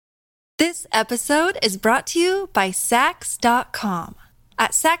This episode is brought to you by Sax.com.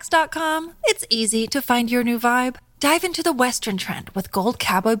 At Sax.com, it's easy to find your new vibe. Dive into the Western trend with gold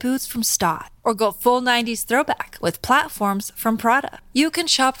cowboy boots from Stott, or go full 90s throwback with platforms from Prada. You can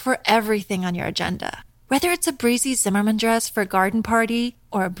shop for everything on your agenda, whether it's a breezy Zimmermann dress for a garden party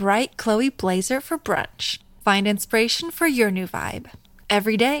or a bright Chloe blazer for brunch. Find inspiration for your new vibe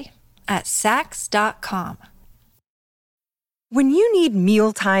every day at Sax.com. When you need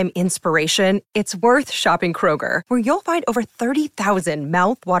mealtime inspiration, it's worth shopping Kroger, where you'll find over 30,000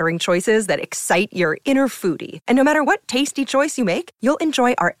 mouth-watering choices that excite your inner foodie. And no matter what tasty choice you make, you'll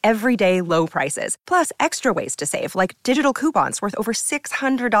enjoy our everyday low prices, plus extra ways to save, like digital coupons worth over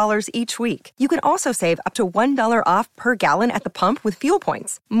 $600 each week. You can also save up to $1 off per gallon at the pump with fuel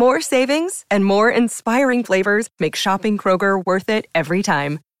points. More savings and more inspiring flavors make shopping Kroger worth it every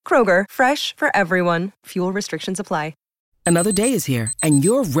time. Kroger, fresh for everyone. Fuel restrictions apply. Another day is here, and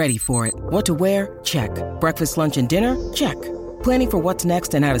you're ready for it. What to wear? Check. Breakfast, lunch, and dinner? Check. Planning for what's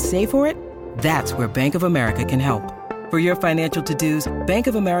next and how to save for it? That's where Bank of America can help. For your financial to-dos, Bank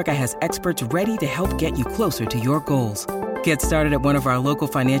of America has experts ready to help get you closer to your goals. Get started at one of our local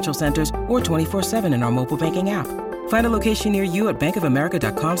financial centers or 24/7 in our mobile banking app. Find a location near you at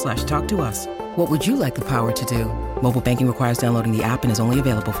bankofamerica.com/talktous. What would you like the power to do? Mobile banking requires downloading the app and is only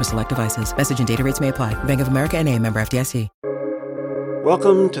available for select devices. Message and data rates may apply. Bank of America N.A., member FDIC.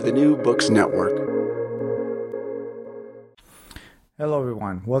 Welcome to the New Books Network. Hello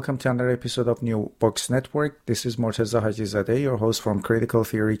everyone, welcome to another episode of New Books Network. This is Morteza Hajizadeh, your host from Critical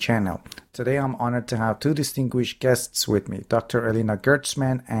Theory Channel. Today I'm honored to have two distinguished guests with me, Dr. Elena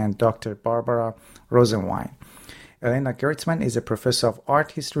Gertzman and Dr. Barbara Rosenwein. Elena Gertzman is a professor of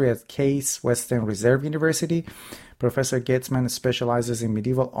art history at Case Western Reserve University. Professor Gertzman specializes in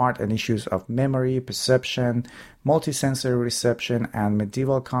medieval art and issues of memory, perception, multisensory reception, and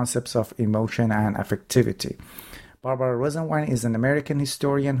medieval concepts of emotion and affectivity. Barbara Rosenwein is an American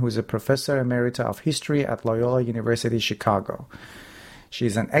historian who is a professor emerita of history at Loyola University, Chicago. She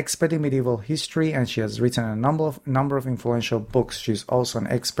is an expert in medieval history and she has written a number of influential books. She's also an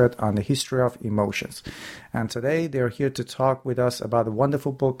expert on the history of emotions. And today they're here to talk with us about a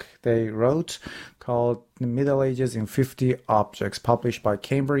wonderful book they wrote called The Middle Ages in 50 Objects, published by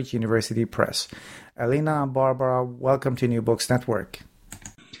Cambridge University Press. Elena and Barbara, welcome to New Books Network.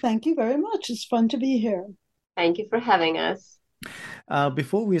 Thank you very much. It's fun to be here. Thank you for having us.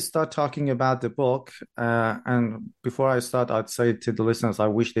 Before we start talking about the book, and before I start, I'd say to the listeners, I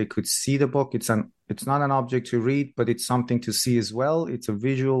wish they could see the book. It's not an object to read, but it's something to see as well. It's a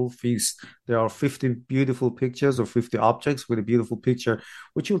visual feast. There are 50 beautiful pictures or 50 objects with a beautiful picture,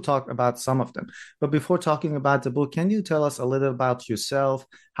 which you'll talk about some of them. But before talking about the book, can you tell us a little about yourself,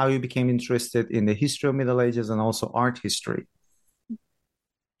 how you became interested in the history of Middle Ages and also art history?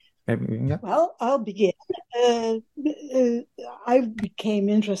 Yeah. Well, I'll begin. I became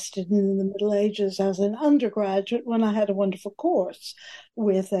interested in the Middle Ages as an undergraduate when I had a wonderful course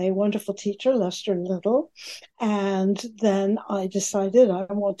with a wonderful teacher, Lester Little. And then I decided I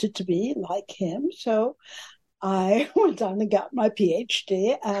wanted to be like him. So I went on and got my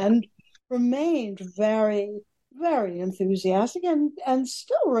PhD and remained very, very enthusiastic and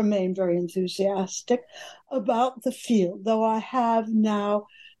still remain very enthusiastic about the field, though I have now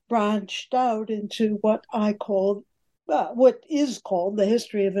branched out into what is called the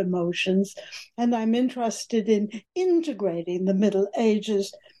history of emotions, and I'm interested in integrating the Middle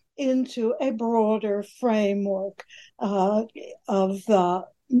Ages into a broader framework of the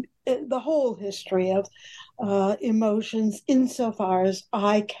whole history of emotions, insofar as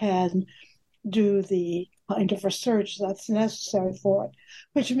I can do the kind of research that's necessary for it,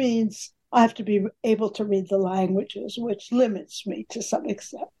 which means I have to be able to read the languages, which limits me to some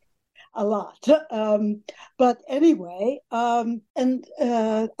extent. A lot. But anyway, and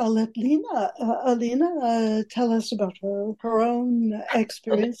I'll let Alina tell us about her own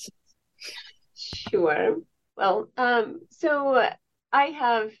experience. Sure. Well, so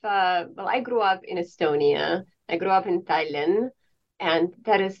I grew up in Estonia. I grew up in Tallinn, and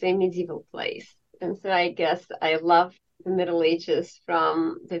that is a medieval place. And so I guess I loved the Middle Ages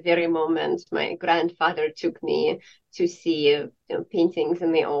from the very moment my grandfather took me to see paintings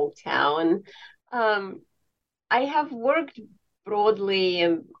in the old town. I have worked broadly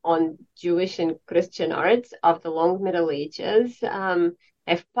on Jewish and Christian arts of the long Middle Ages.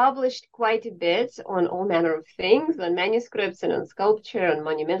 I've published quite a bit on all manner of things, on manuscripts and on sculpture, on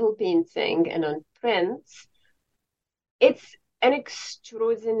monumental painting and on prints. It's an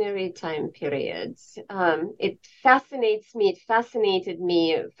extraordinary time period. It fascinated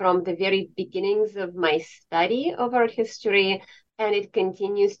me from the very beginnings of my study of art history and it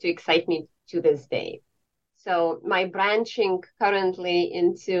continues to excite me to this day. So my branching currently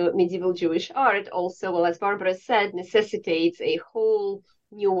into medieval Jewish art also, well, as Barbara said, necessitates a whole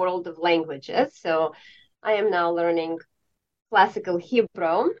new world of languages. So I am now learning classical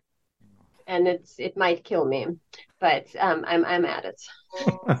Hebrew, and it might kill me, but I'm at it.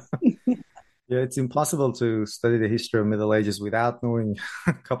 Yeah, it's impossible to study the history of Middle Ages without knowing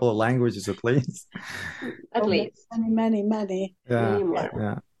a couple of languages at least. At least. Many. Yeah, Many more.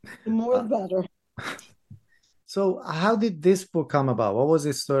 yeah. The more the better. So how did this book come about? What was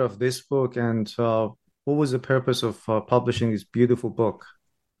the story of this book, and what was the purpose of publishing this beautiful book?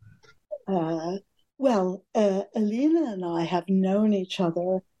 Well, Alina and I have known each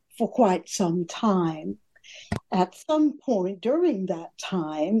other for quite some time. At some point during that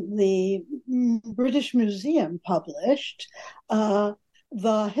time, the British Museum published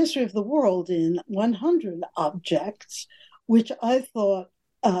The History of the World in 100 Objects, which I thought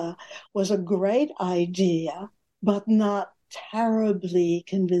was a great idea, but not terribly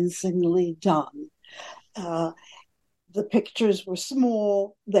convincingly done. The pictures were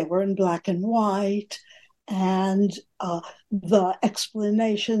small, they were in black and white, and the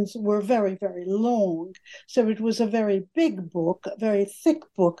explanations were very, very long. So it was a very big book, a very thick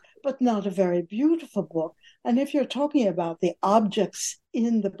book, but not a very beautiful book. And if you're talking about the objects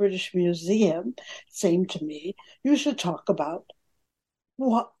in the British Museum, it seemed to me, you should talk about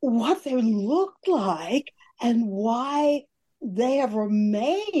what they looked like and why they have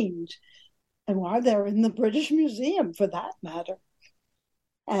remained, and why they're in the British Museum, for that matter.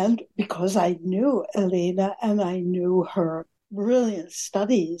 And because I knew Alina and I knew her brilliant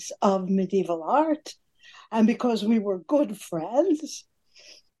studies of medieval art, and because we were good friends,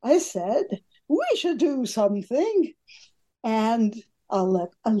 I said, we should do something. And I'll let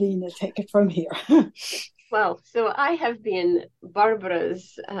Alina take it from here. Well, so I have been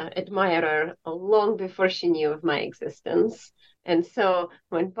Barbara's admirer long before she knew of my existence. And so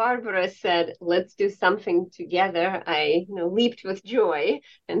when Barbara said, let's do something together, I leaped with joy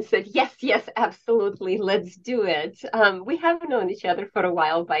and said, yes, absolutely, let's do it. We have known each other for a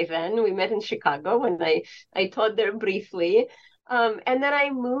while by then. We met in Chicago when I taught there briefly. And then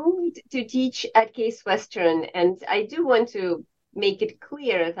I moved to teach at Case Western. And I do want to make it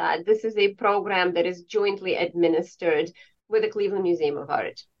clear that this is a program that is jointly administered with the Cleveland Museum of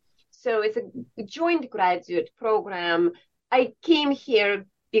Art. So it's a joint graduate program. I came here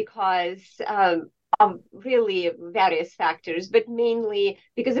because of really various factors, but mainly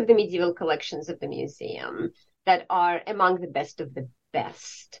because of the medieval collections of the museum that are among the best of the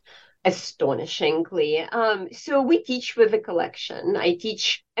best, astonishingly. So we teach with the collection. I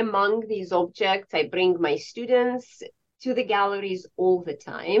teach among these objects. I bring my students to the galleries all the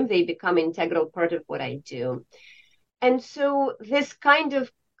time. They become an integral part of what I do. And so this kind of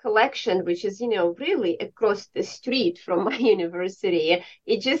collection, which is, really across the street from my university,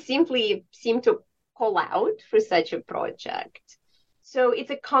 it just simply seemed to call out for such a project. So it's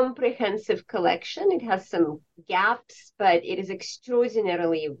a comprehensive collection. It has some gaps, but it is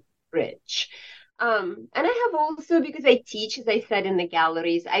extraordinarily rich. And I have also, because I teach, as I said, in the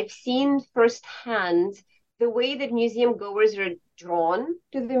galleries, I've seen firsthand the way that museum goers are drawn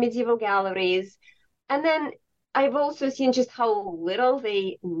to the medieval galleries. And then I've also seen just how little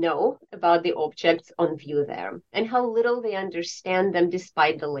they know about the objects on view there and how little they understand them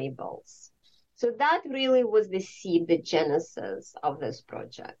despite the labels. So that really was the seed, the genesis of this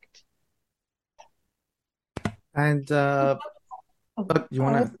project. And you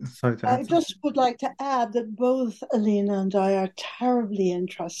want to, sorry to I just would like to add that both Alina and I are terribly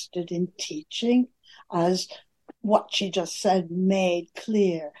interested in teaching, as what she just said made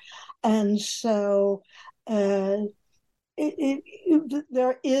clear. And so there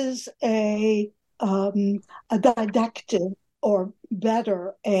is a didactic, or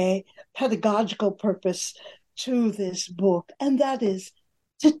better, a pedagogical purpose to this book, and that is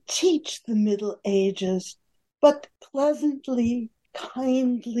to teach the Middle Ages, but pleasantly,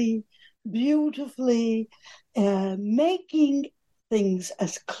 kindly, beautifully, making things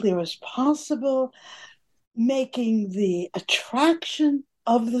as clear as possible, making the attraction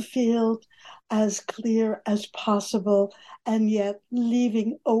of the field as clear as possible, and yet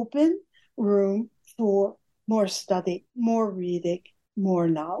leaving open room for more study, more reading, more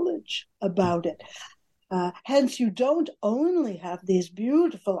knowledge about it. Hence, you don't only have these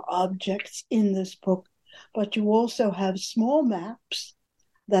beautiful objects in this book, but you also have small maps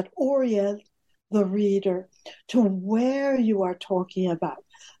that orient the reader to where you are talking about.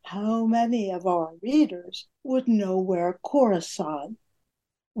 How many of our readers would know where Khorasan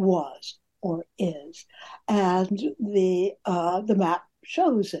was? or is. And the map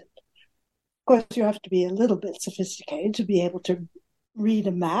shows it. Of course, you have to be a little bit sophisticated to be able to read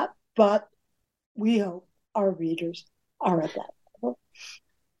a map, but we hope our readers are at that level.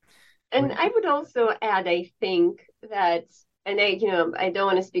 And I would also add, I think that, and I don't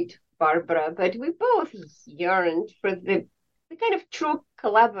want to speak to Barbara, but we both yearned for the kind of true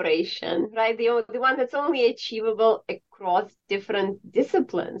collaboration, right? The one that's only achievable across different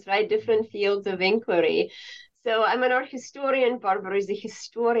disciplines, right? Different fields of inquiry. So I'm an art historian, Barbara is a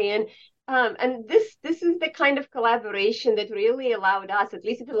historian. And this is the kind of collaboration that really allowed us, at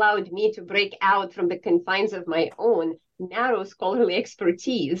least it allowed me, to break out from the confines of my own narrow scholarly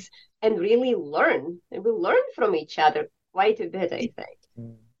expertise and really learn. And we learned from each other quite a bit, I think.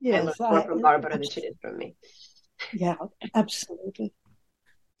 Yes, I learned more from Barbara than she did from me. Yeah, absolutely.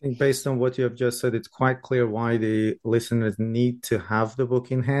 I think based on what you have just said, it's quite clear why the listeners need to have the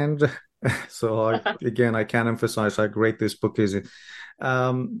book in hand. So I can't emphasize how great this book is.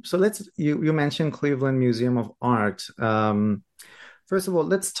 So you mentioned Cleveland Museum of Art. First of all,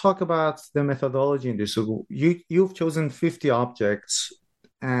 let's talk about the methodology in this. So you've chosen 50 objects,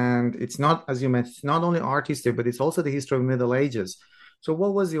 and it's not, as you mentioned, it's not only art history, but it's also the history of Middle Ages. So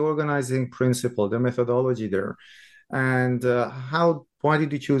what was the organizing principle, the methodology there? And why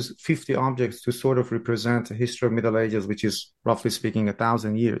did you choose 50 objects to sort of represent the history of Middle Ages, which is, roughly speaking,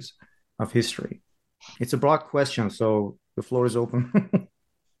 1,000 years of history? It's a broad question, so the floor is open.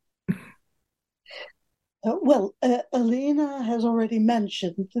 Alina has already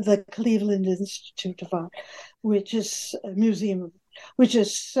mentioned the Cleveland Institute of Art, which is a museum, which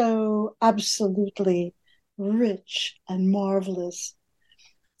is so absolutely rich and marvelous.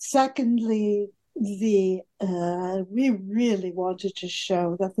 Secondly, we really wanted to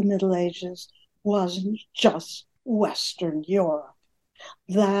show that the Middle Ages wasn't just Western Europe.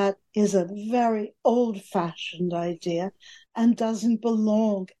 That is a very old-fashioned idea and doesn't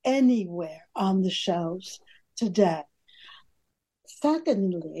belong anywhere on the shelves today.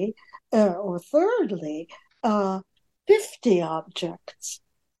 Thirdly, 50 objects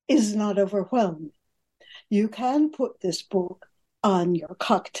is not overwhelming. You can put this book on your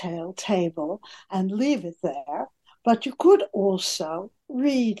cocktail table and leave it there, but you could also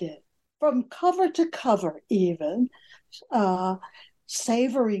read it from cover to cover even,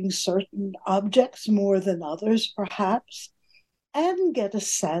 savoring certain objects more than others, perhaps, and get a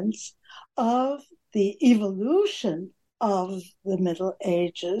sense of the evolution of the Middle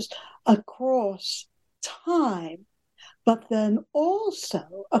Ages across time, but then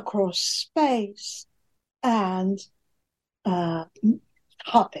also across space and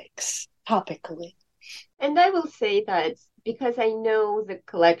topically. And I will say that because I know the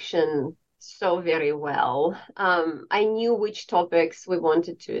collection so very well, I knew which topics we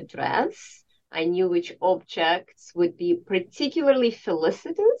wanted to address. I knew which objects would be particularly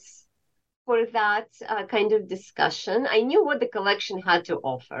felicitous for that kind of discussion. I knew what the collection had to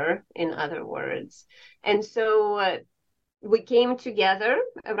offer, in other words. And so we came together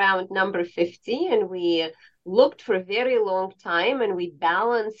around number 50, and we looked for a very long time, and we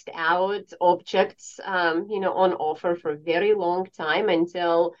balanced out objects, on offer for a very long time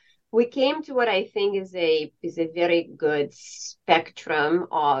until we came to what I think is a very good spectrum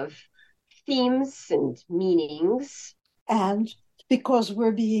of themes and meanings. And because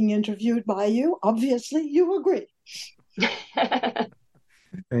we're being interviewed by you, obviously you agree.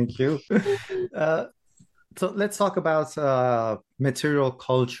 Thank you. So let's talk about material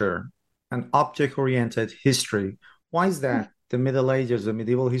culture and object-oriented history. Why is that the Middle Ages, the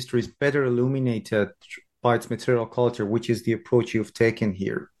medieval history, is better illuminated by its material culture, which is the approach you've taken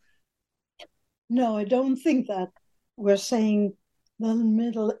here? No, I don't think that we're saying the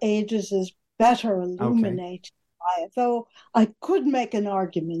Middle Ages is better illuminated by it, though I could make an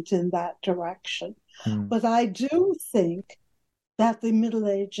argument in that direction. But I do think that the Middle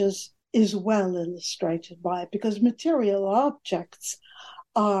Ages is well illustrated by it, because material objects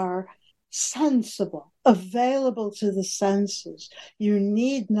are sensible, available to the senses. You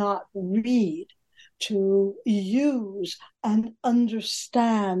need not read to use and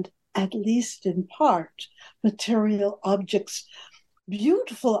understand, at least in part, material objects,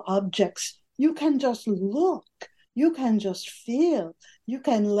 beautiful objects. You can just look, you can just feel, you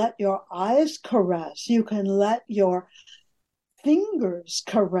can let your eyes caress, you can let your fingers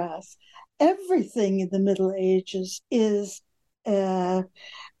caress. Everything in the Middle Ages is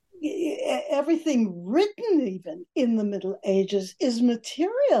everything written even in the Middle Ages is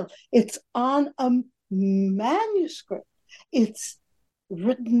material. It's on a manuscript. It's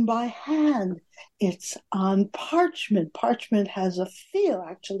written by hand. It's on parchment. Parchment has a feel,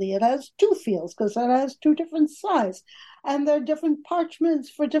 actually. It has two feels because it has two different sizes. And there are different parchments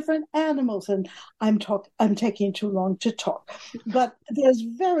for different animals. And I'm taking too long to talk. But there's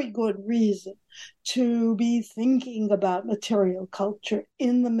very good reason to be thinking about material culture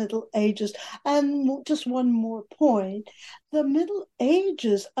in the Middle Ages. And just one more point. The Middle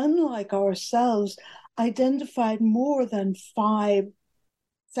Ages, unlike ourselves, identified more than 5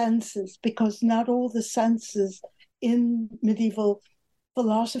 senses, because not all the senses in medieval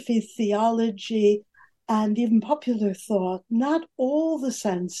philosophy, theology, and even popular thought, not all the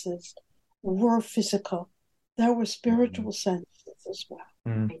senses were physical. There were spiritual senses as well.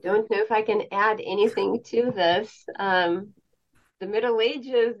 I don't know if I can add anything to this. The Middle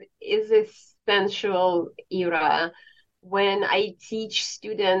Ages is a sensual era. When I teach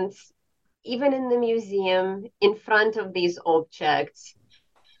students, even in the museum, in front of these objects,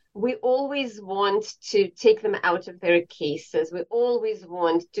 we always want to take them out of their cases. We always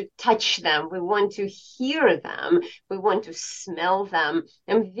want to touch them. We want to hear them. We want to smell them.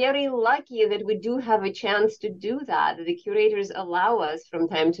 I'm very lucky that we do have a chance to do that. The curators allow us from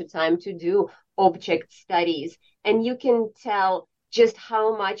time to time to do object studies. And you can tell just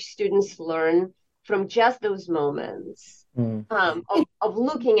how much students learn from just those moments of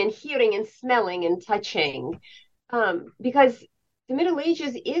looking and hearing and smelling and touching. Because the Middle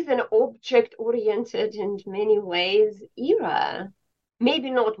Ages is an object-oriented, in many ways, era. Maybe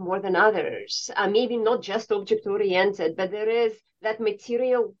not more than others. Maybe not just object-oriented, but there is that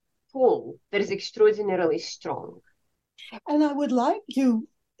material pull that is extraordinarily strong. And I would like you,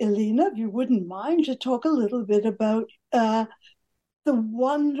 Elena, if you wouldn't mind, to talk a little bit about the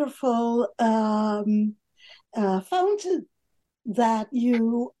wonderful fountain that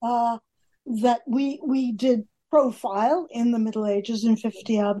we did profile in the Middle Ages in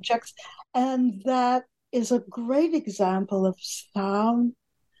 50 objects, and that is a great example of sound,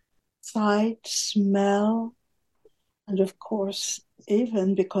 sight, smell, and of course,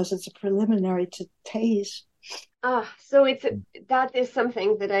 even because it's a preliminary to taste. So that is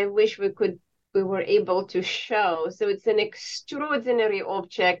something that I wish we were able to show. So it's an extraordinary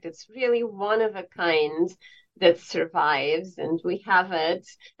object. It's really one of a kind that survives, and we have it.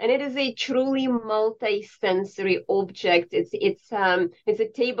 And it is a truly multi-sensory object. It's a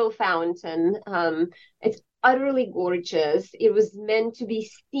table fountain. It's utterly gorgeous. It was meant to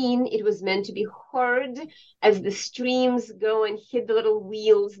be seen. It was meant to be heard as the streams go and hit the little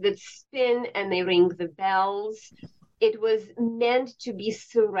wheels that spin and they ring the bells. It was meant to be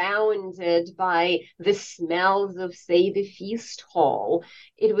surrounded by the smells of, say, the feast hall.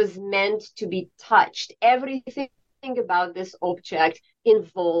 It was meant to be touched. Everything about this object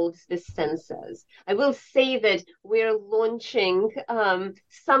involves the senses. I will say that we're launching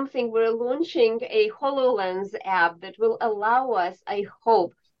We're launching a HoloLens app that will allow us, I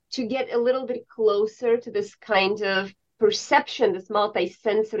hope, to get a little bit closer to this kind of perception, this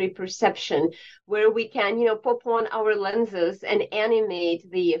multi-sensory perception, where we can, pop on our lenses and animate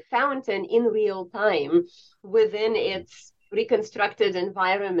the fountain in real time within its reconstructed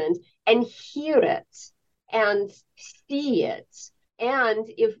environment and hear it and see it. And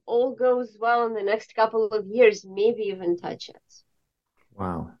if all goes well in the next couple of years, maybe even touch it.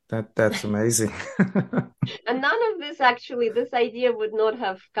 Wow, that's amazing. And none of this idea would not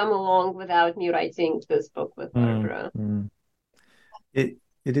have come along without me writing this book with Barbara. It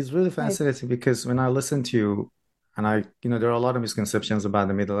is really fascinating because when I listen to you, and there are a lot of misconceptions about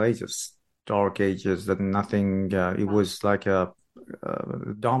the Middle Ages, Dark Ages, that nothing, it was like a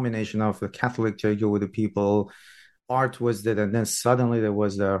domination of the Catholic Church over the people. Art was dead, and then suddenly there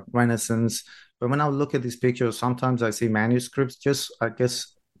was the Renaissance. But when I look at these pictures, sometimes I see manuscripts. Just, I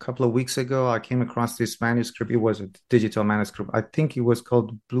guess, a couple of weeks ago, I came across this manuscript. It was a digital manuscript. I think it was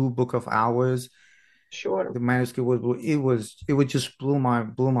called Blue Book of Hours. Sure. The manuscript it just blew my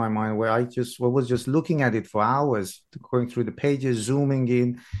mind, where I was just looking at it for hours, going through the pages, zooming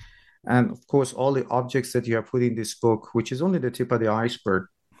in, and of course all the objects that you have put in this book, which is only the tip of the iceberg.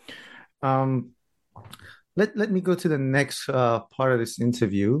 Let me go to the next part of this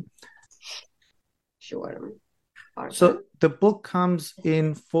interview. Sure. So the book comes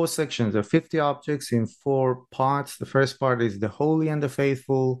in 4 sections. There are 50 objects in 4 parts. The first part is the holy and the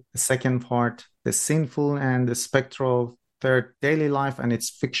faithful. The second part, the sinful and the spectral. Third, daily life and its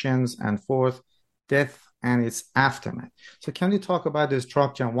fictions. And fourth, death and its aftermath. So can you talk about the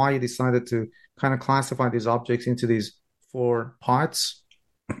structure and why you decided to kind of classify these objects into these 4 parts?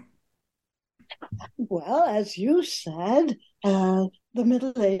 Well, as you said, the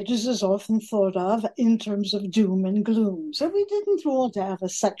Middle Ages is often thought of in terms of doom and gloom. So we didn't want to have a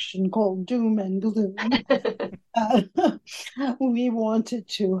section called Doom and Gloom. We wanted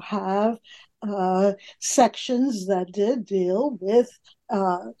to have sections that did deal with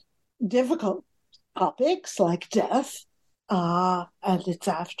difficult topics like death and its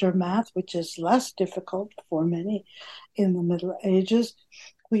aftermath, which is less difficult for many in the Middle Ages.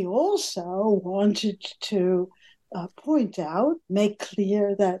 We also wanted to point out, make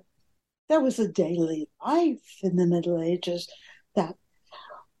clear that there was a daily life in the Middle Ages, that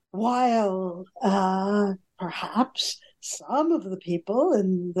while perhaps some of the people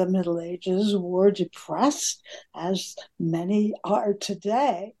in the Middle Ages were depressed, as many are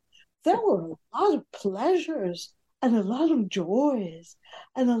today, there were a lot of pleasures and a lot of joys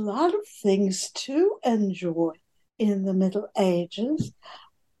and a lot of things to enjoy in the Middle Ages.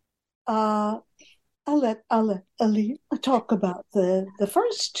 I'll let Alina talk about the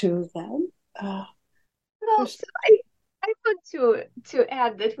first two then. Well, so I want to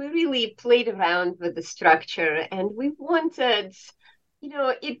add that we really played around with the structure, and we wanted,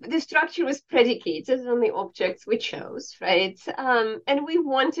 the structure was predicated on the objects we chose, right? And we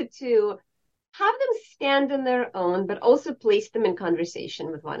wanted to have them stand on their own, but also place them in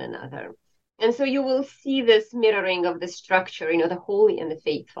conversation with one another. And so you will see this mirroring of the structure, the holy and the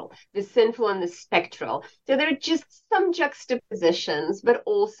faithful, the sinful and the spectral. So there are just some juxtapositions, but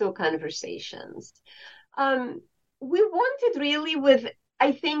also conversations. We wanted really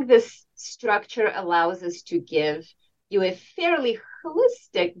I think this structure allows us to give you a fairly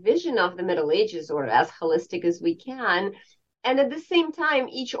holistic vision of the Middle Ages, or as holistic as we can. And at the same time,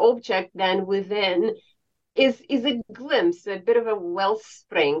 each object then within is a glimpse, a bit of a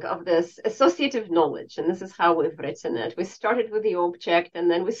wellspring of this associative knowledge. And this is how we've written it. We started with the object,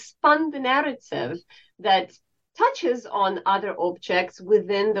 and then we spun the narrative that touches on other objects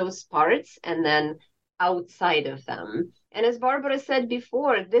within those parts and then outside of them. And as Barbara said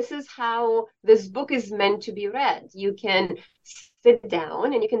before, this is how this book is meant to be read. You can sit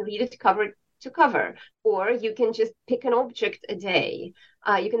down and you can read it cover to cover, or you can just pick an object a day.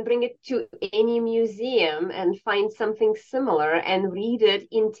 You can bring it to any museum and find something similar and read it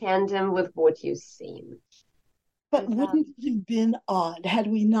in tandem with what you've seen. But wouldn't it have been odd had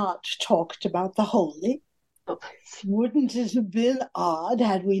we not talked about the holy? Oh. Wouldn't it have been odd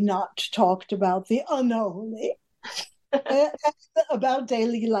had we not talked about the unholy? About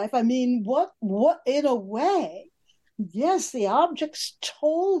daily life? I mean, what in a way, yes, the objects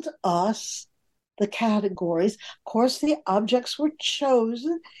told us the categories. Of course, the objects were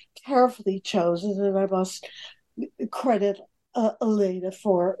carefully chosen, and I must credit Elena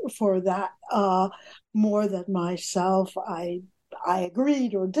for that more than myself. I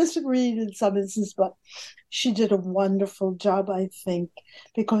agreed or disagreed in some instances, but she did a wonderful job, I think,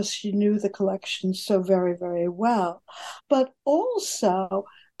 because she knew the collection so very, very well. But also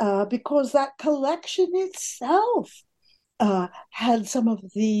because that collection itself had some of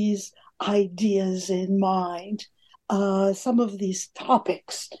these ideas in mind, some of these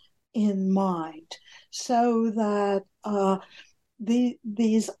topics in mind, so that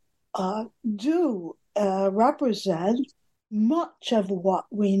these do represent much of what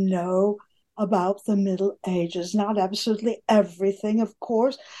we know about the Middle Ages. Not absolutely everything, of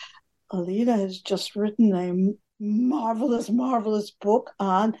course. Alina has just written a marvelous, marvelous book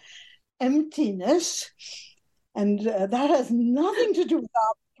on emptiness, and that has nothing to do with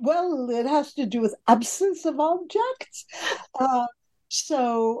it has to do with absence of objects.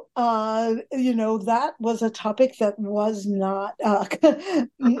 So, that was a topic that was not one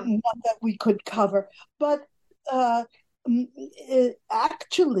that we could cover. But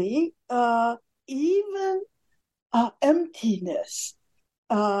actually, even emptiness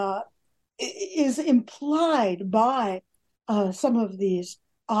is implied by some of these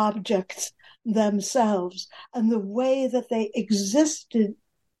objects themselves, and the way that they existed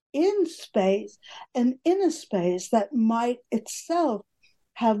in space and in a space that might itself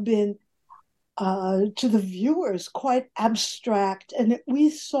have been to the viewers quite abstract, and we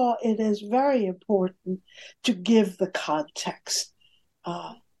saw it as very important to give the context.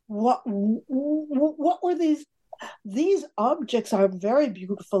 What were these? These objects are very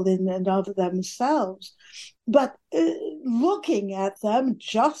beautiful in and of themselves, but looking at them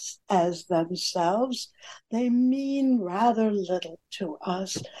just as themselves, they mean rather little to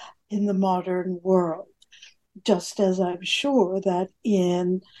us in the modern world. Just as I'm sure that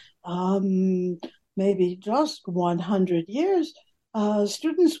in maybe just 100 years,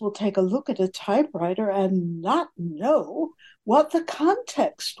 students will take a look at a typewriter and not know what the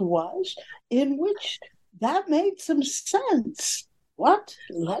context was in which that made some sense What?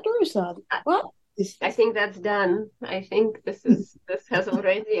 Letters on what? I think that's done. I think this has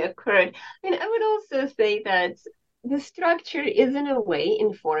already occurred. I would also say that the structure is in a way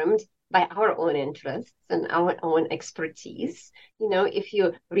informed by our own interests and our own expertise. If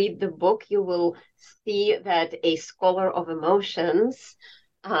you read the book, you will see that a scholar of emotions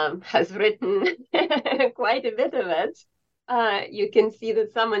has written quite a bit of it. You can see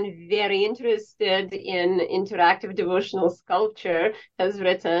that someone very interested in interactive devotional sculpture has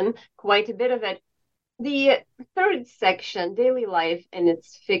written quite a bit of it. The third section, daily life and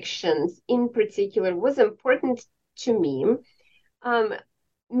its fictions in particular, was important to me.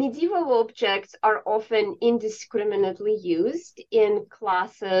 Medieval objects are often indiscriminately used in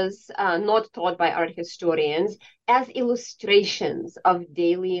classes not taught by art historians as illustrations of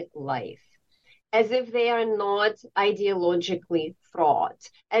daily life, as if they are not ideologically fraught,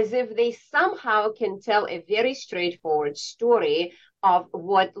 as if they somehow can tell a very straightforward story of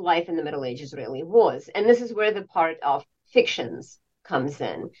what life in the Middle Ages really was. And this is where the part of fictions comes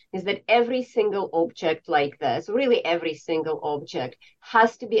in, is that every single object like this, really every single object,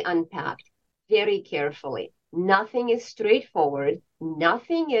 has to be unpacked very carefully. Nothing is straightforward,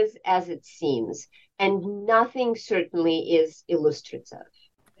 nothing is as it seems, and nothing certainly is illustrative.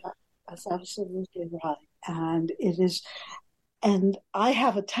 That's absolutely right. And I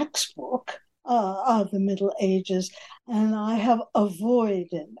have a textbook of the Middle Ages, and I have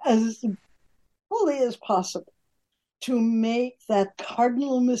avoided as fully as possible to make that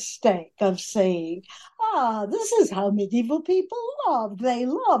cardinal mistake of saying, this is how medieval people loved. They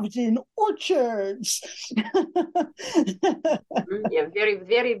loved in orchards. Yeah, very,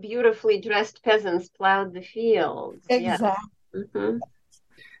 very beautifully dressed peasants plowed the fields. Exactly. Yes. Mm-hmm.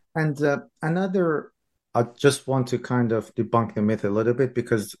 And I just want to kind of debunk the myth a little bit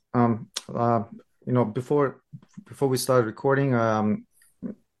because, before we started recording,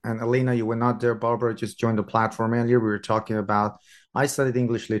 and Elena, you were not there. Barbara just joined the platform earlier. We were talking about, I studied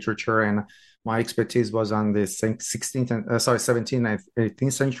English literature and my expertise was on the 17th and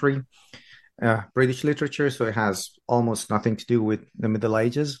 18th century British literature. So it has almost nothing to do with the Middle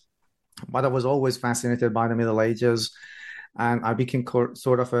Ages. But I was always fascinated by the Middle Ages. And I became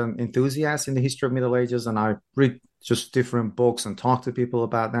sort of an enthusiast in the history of Middle Ages. And I read just different books and talk to people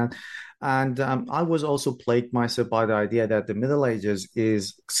about that. And I was also plagued myself by the idea that the Middle Ages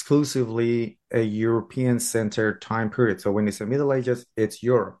is exclusively a European-centered time period. So when you say Middle Ages, it's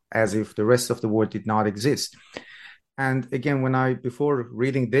Europe, as if the rest of the world did not exist. And again, before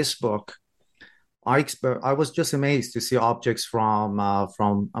reading this book, I was just amazed to see objects from a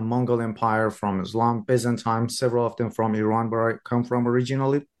Mongol Empire, from Islam, Byzantine, several of them from Iran, where I come from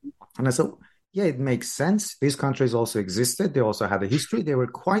originally. And I said, yeah, it makes sense. These countries also existed. They also had a history. They were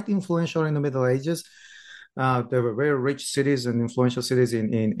quite influential in the Middle Ages. They were very rich cities and influential cities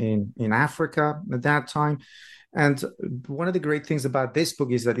in Africa at that time. And one of the great things about this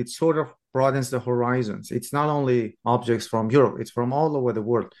book is that it sort of broadens the horizons. It's not only objects from Europe, it's from all over the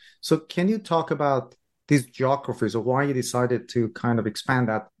world. So can you talk about these geographies or why you decided to kind of expand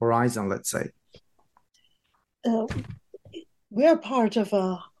that horizon, let's say? We're part of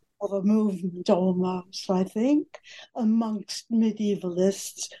a movement almost, I think, amongst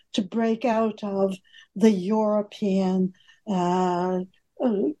medievalists to break out of the European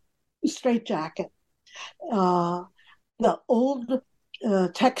straitjacket. The old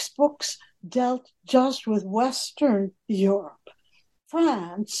textbooks dealt just with Western Europe,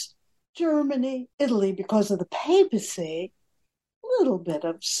 France, Germany, Italy, because of the papacy, a little bit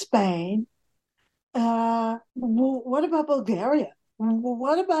of Spain. What about Bulgaria?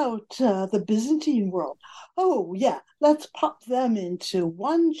 What about the Byzantine world? Oh, yeah, let's pop them into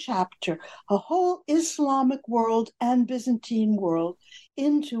one chapter, a whole Islamic world and Byzantine world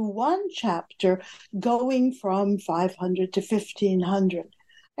into one chapter going from 500 to 1500.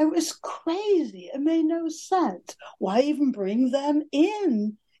 It was crazy. It made no sense. Why even bring them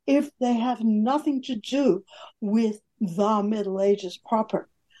in if they have nothing to do with the Middle Ages proper?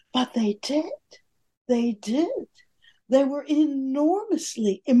 But they did. They did. They were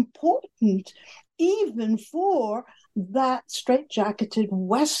enormously important, even for that straitjacketed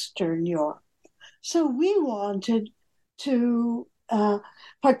Western Europe. So we wanted to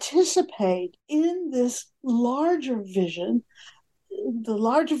participate in this larger vision. The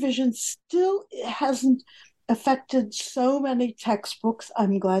larger vision still hasn't affected so many textbooks.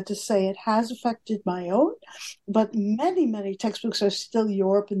 I'm glad to say it has affected my own, but many, many textbooks are still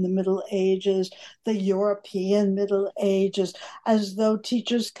Europe in the Middle Ages, the European Middle Ages, as though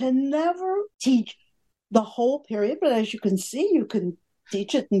teachers can never teach the whole period. But as you can see, you can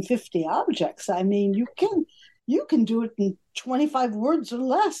teach it in 50 objects. I mean, you you can do it in 25 words or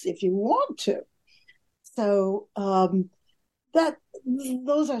less if you want to. So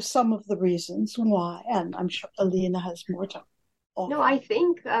those are some of the reasons why, and I'm sure Alina has more to offer. No, I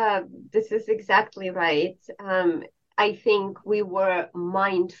think this is exactly right. I think we were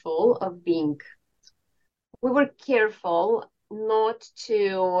mindful of we were careful not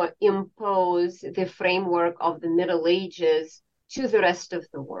to impose the framework of the Middle Ages to the rest of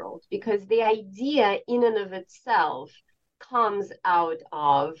the world, because the idea in and of itself comes out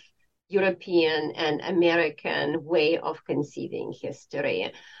of European and American way of conceiving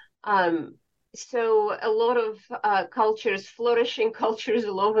history. So a lot of cultures, flourishing cultures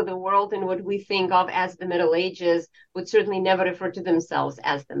all over the world in what we think of as the Middle Ages would certainly never refer to themselves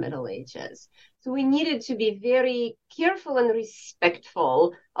as the Middle Ages. So we needed to be very careful and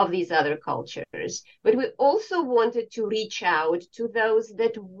respectful of these other cultures. But we also wanted to reach out to those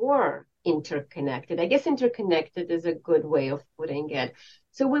that were interconnected. I guess interconnected is a good way of putting it.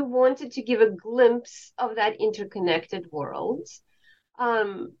 So we wanted to give a glimpse of that interconnected world.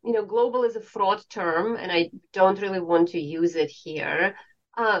 Global is a fraught term, and I don't really want to use it here.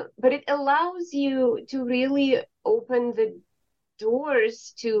 But it allows you to really open the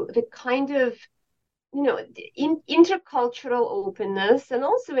doors to the kind of, intercultural openness, and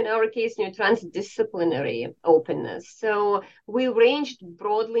also in our case, transdisciplinary openness. So we ranged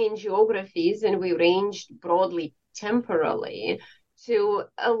broadly in geographies, and we ranged broadly temporally to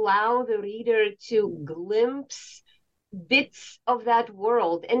allow the reader to glimpse bits of that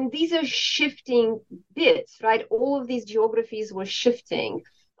world. And these are shifting bits, right? All of these geographies were shifting.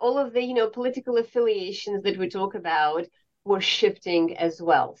 All of the, political affiliations that we talk about were shifting as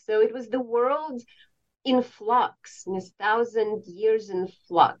well. So it was the world in flux, in 1,000 years in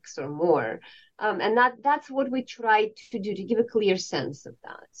flux or more. And that's what we tried to do, to give a clear sense of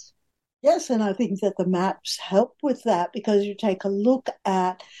that. Yes, and I think that the maps help with that, because you take a look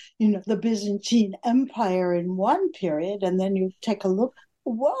at, the Byzantine Empire in one period, and then you take a look,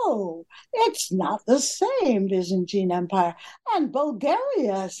 whoa, it's not the same Byzantine Empire. And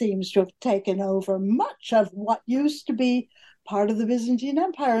Bulgaria seems to have taken over much of what used to be part of the Byzantine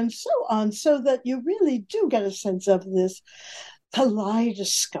Empire, and so on, so that you really do get a sense of this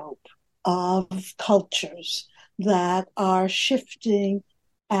kaleidoscope of cultures that are shifting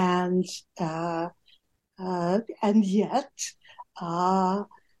and yet are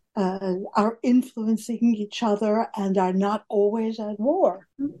influencing each other and are not always at war.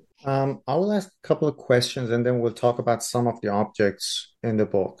 I will ask a couple of questions, and then we'll talk about some of the objects in the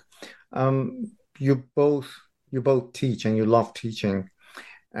book. You both teach, and you love teaching.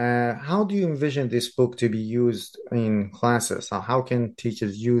 How do you envision this book to be used in classes? How can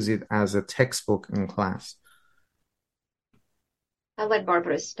teachers use it as a textbook in class? I'll let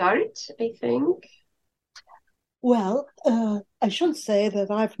Barbara start, I think. Well, I should say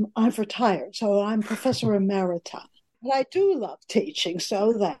that I've retired, so I'm Professor Emerita. But I do love teaching,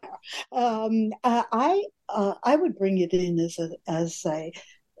 so there. I would bring it in as a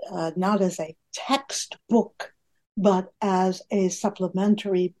not as a textbook, but as a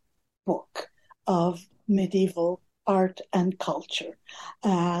supplementary book of medieval art and culture.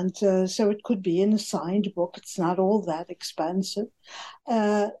 And so it could be an assigned book. It's not all that expensive,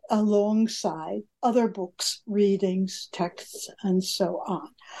 alongside other books, readings, texts, and so on.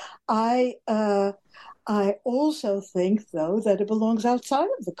 I also think, though, that it belongs outside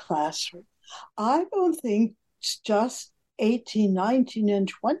of the classroom. I don't think it's just 18, 19,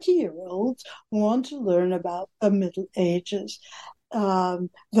 and 20-year-olds want to learn about the Middle Ages. Though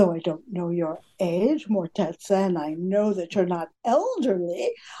I don't know your age, Morteza, and I know that you're not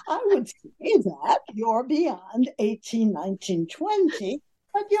elderly, I would say that you're beyond 18, 19, 20,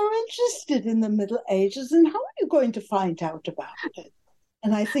 but you're interested in the Middle Ages, and how are you going to find out about it?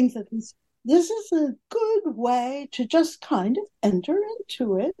 And I think that this is a good way to just kind of enter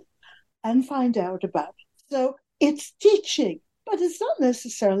into it and find out about it. So it's teaching, but it's not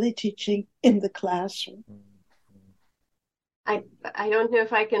necessarily teaching in the classroom. I don't know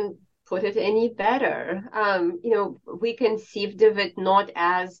if I can put it any better. We conceived of it not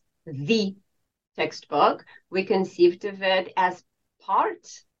as the textbook. We conceived of it as part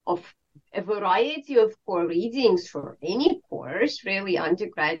of a variety of core readings for any course, really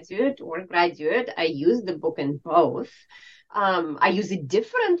undergraduate or graduate. I use the book in both. I use it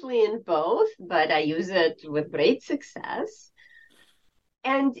differently in both, but I use it with great success.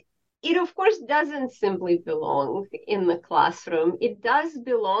 And it, of course, doesn't simply belong in the classroom. It does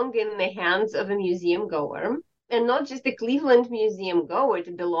belong in the hands of a museum goer. and not just the Cleveland Museum goer.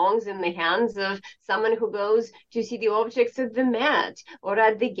 It belongs in the hands of someone who goes to see the objects at the Met or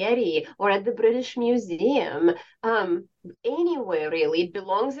at the Getty or at the British Museum. Anywhere, really. It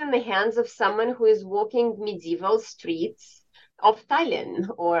belongs in the hands of someone who is walking medieval streets of Tallinn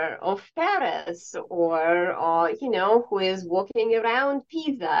or of Paris or who is walking around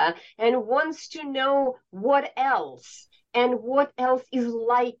Pisa and wants to know what else and what else is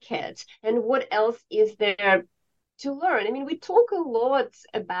like it and what else is there to learn. I mean, we talk a lot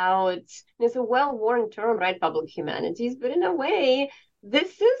about, it's a well-worn term, right, public humanities, but in a way, this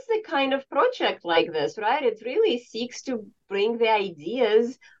is the kind of project like this, right? It really seeks to bring the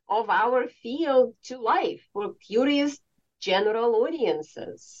ideas of our field to life for curious general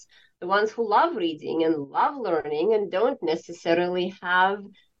audiences, the ones who love reading and love learning and don't necessarily have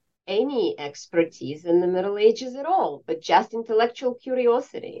any expertise in the Middle Ages at all, but just intellectual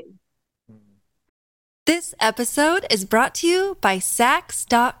curiosity. This episode is brought to you by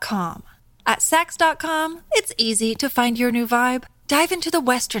Saks.com. At Saks.com, it's easy to find your new vibe. Dive into the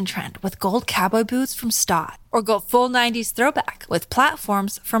Western trend with gold cowboy boots from Stott, or go full 90s throwback with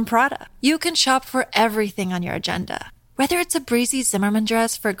platforms from Prada. You can shop for everything on your agenda, whether it's a breezy Zimmermann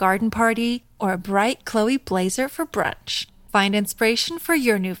dress for a garden party or a bright Chloe blazer for brunch. Find inspiration for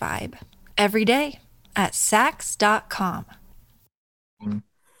your new vibe every day at Saks.com.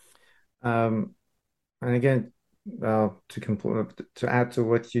 And again, to add to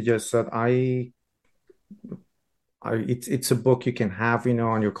what you just said, it's a book you can have,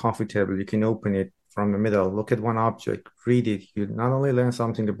 on your coffee table. You can open it from the middle, look at one object, read it. You not only learn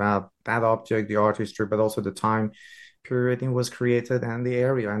something about that object, the art history, but also the time period it was created and the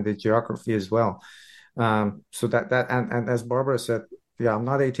area and the geography as well. So and as Barbara said, yeah, I'm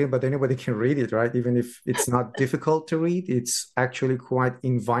not 18, but anybody can read it, right? Even if it's not difficult to read, it's actually quite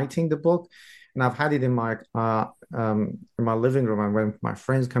inviting, the book. And I've had it in my living room, and when my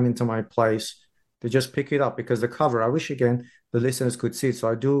friends come into my place, they just pick it up because the cover, I wish again the listeners could see it. So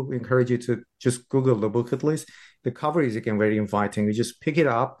I do encourage you to just Google the book at least. The cover is again very inviting. You just pick it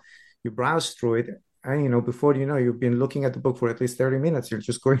up, you browse through it, and before you know, you've been looking at the book for at least 30 minutes. You're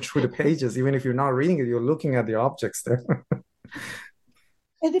just going through the pages. Even if you're not reading it, you're looking at the objects there.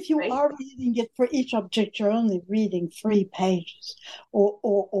 And if you are reading it for each object, you're only reading 3 pages, or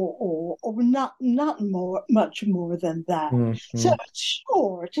not much more than that. Mm-hmm. So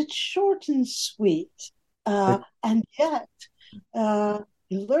it's short and sweet, and yet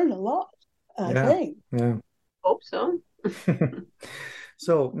you learn a lot. I think. Yeah. Hope so.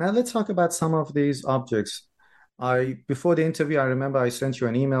 So now let's talk about some of these objects. Before the interview, I remember I sent you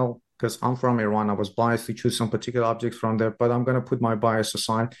an email. Because I'm from Iran, I was biased to choose some particular objects from there, but I'm going to put my bias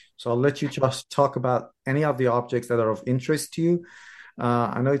aside. So I'll let you just talk about any of the objects that are of interest to you.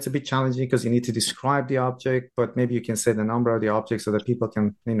 I know it's a bit challenging because you need to describe the object, but maybe you can say the number of the object so that people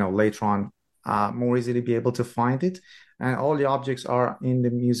can, later on more easily be able to find it. And all the objects are in the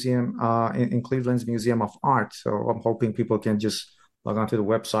museum, in Cleveland's Museum of Art. So I'm hoping people can just log onto the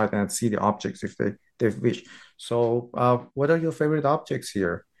website and see the objects if they wish. So what are your favorite objects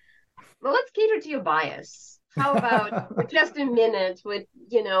here? Well, let's cater to your bias. How about for just a minute, we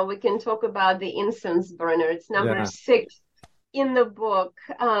can talk about the incense burner. It's number 6 in the book.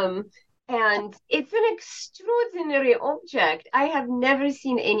 And it's an extraordinary object. I have never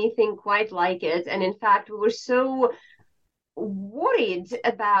seen anything quite like it. And in fact, we were so worried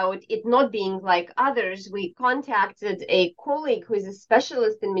about it not being like others. We contacted a colleague who is a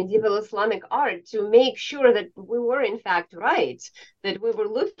specialist in medieval Islamic art to make sure that we were in fact right, that we were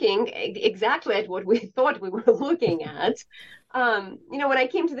looking exactly at what we thought we were looking at. When I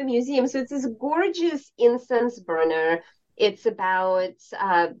came to the museum, so it's this gorgeous incense burner. It's about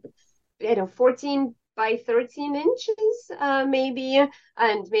 14 by 13 inches, maybe,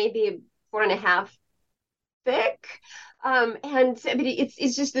 and maybe 4.5 thick. And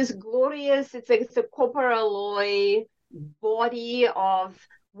it's just this glorious, it's a copper alloy body of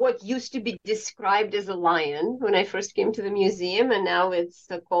what used to be described as a lion when I first came to the museum, and now it's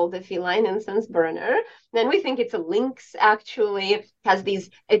called a feline incense burner. Then we think it's a lynx, actually. It has these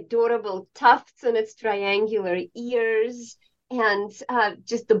adorable tufts on its triangular ears, and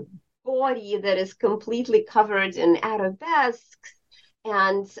just the body that is completely covered in arabesques.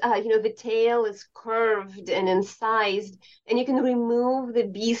 And, the tail is curved and incised, and you can remove the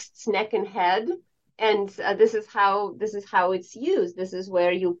beast's neck and head. And this is how it's used. This is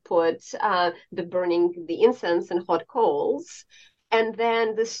where you put the incense and hot coals, and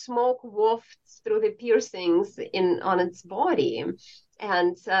then the smoke wafts through the piercings on its body.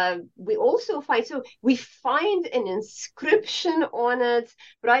 And we also we find an inscription on it,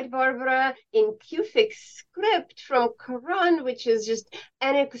 right, Barbara, in Kufic script from Quran, which is just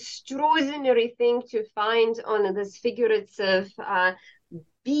an extraordinary thing to find on this figurative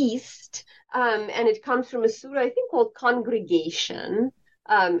beast, and it comes from a surah I think called Congregation.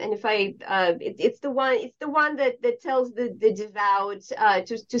 And if it's the one that tells the devout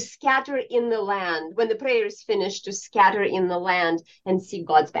to scatter in the land when the prayer is finished, to scatter in the land and see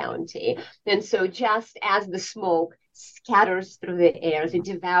God's bounty. And so just as the smoke scatters through the air, the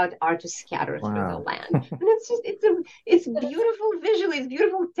devout are to scatter through the land. And it's beautiful visually, it's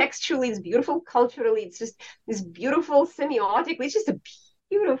beautiful textually, it's beautiful culturally, it's just this beautiful semiotically, it's just a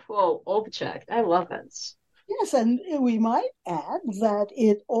beautiful object. I love it. Yes, and we might add that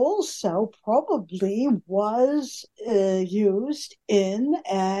it also probably was used in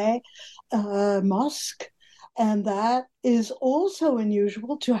a mosque, and that is also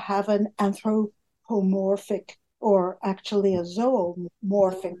unusual to have an anthropomorphic, or actually a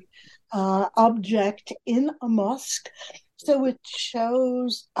zoomorphic object in a mosque. So it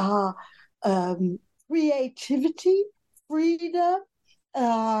shows creativity, freedom,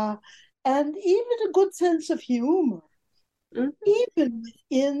 and even a good sense of humor, even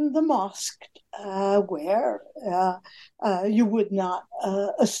within the mosque, where you would not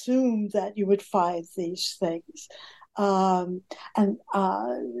assume that you would find these things. So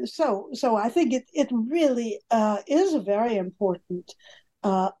I think it really is a very important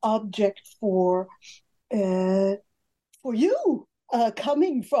object for you.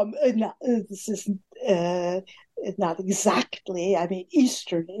 Coming from, this isn't not exactly, I mean,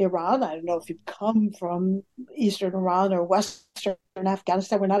 Eastern Iran. I don't know if you come from Eastern Iran or Western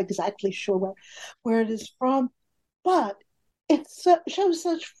Afghanistan. We're not exactly sure where it is from, but it shows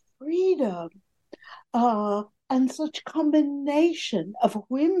such freedom and such combination of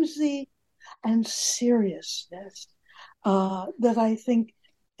whimsy and seriousness that I think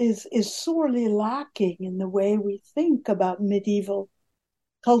is sorely lacking in the way we think about medieval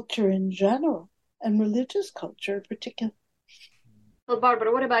culture in general and religious culture in particular. Well,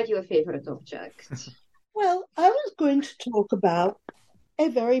 Barbara, what about your favorite object? Well, I was going to talk about a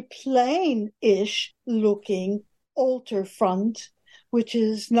very plain-ish looking altar front, which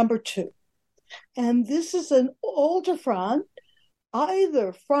is number 2. And this is an altar front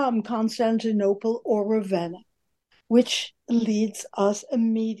either from Constantinople or Ravenna, which leads us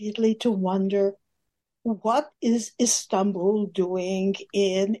immediately to wonder, what is Istanbul doing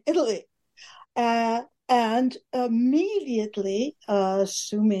in Italy? And immediately,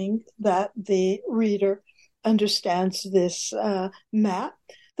 assuming that the reader understands this map,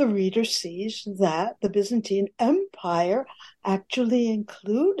 the reader sees that the Byzantine Empire actually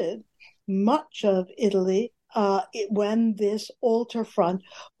included much of Italy when this altar front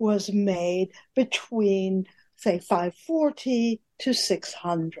was made between, say, 540 to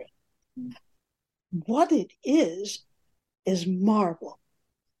 600. What it is marble,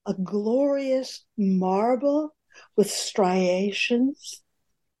 a glorious marble with striations,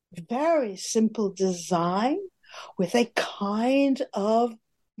 very simple design, with a kind of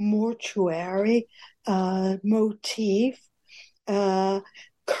mortuary motif,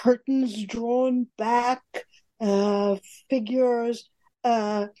 curtains drawn back, figures,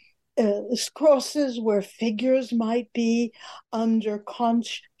 crosses where figures might be under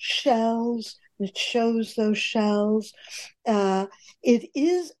conch shells. It shows those shells. It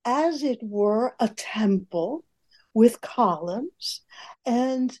is, as it were, a temple with columns,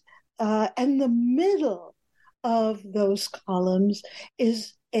 and the middle of those columns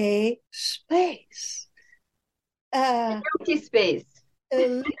is a space. Empty space.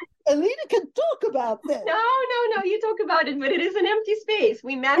 Alina can talk about this. No, you talk about it, but it is an empty space.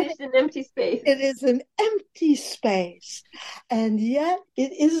 We managed an empty space. It is an empty space, and yet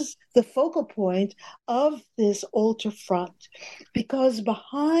it is the focal point of this altar front, because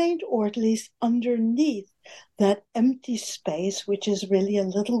behind, or at least underneath, that empty space, which is really a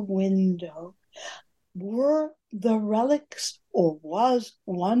little window, were the relics, or was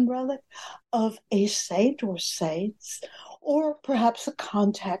one relic, of a saint or saints, or perhaps a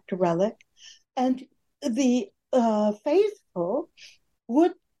contact relic, and the faithful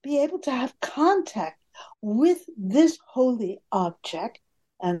would be able to have contact with this holy object.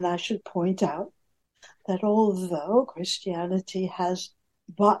 And I should point out that although Christianity has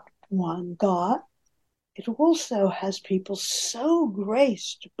but one God, it also has people so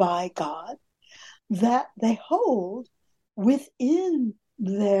graced by God that they hold within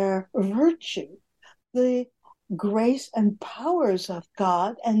their virtue the grace and powers of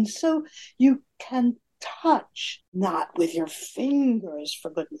God. And so you can touch, not with your fingers,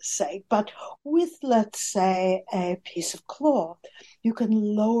 for goodness sake, but with, let's say, a piece of cloth. You can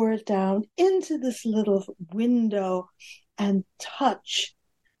lower it down into this little window and touch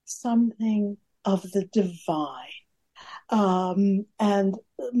something of the divine. And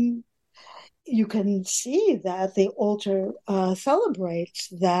you can see that the altar celebrates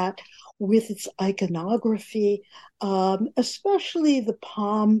that with its iconography, especially the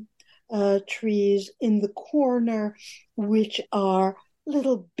palm trees in the corner, which are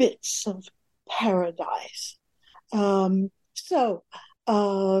little bits of paradise. So,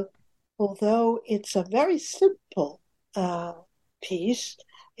 although it's a very simple piece,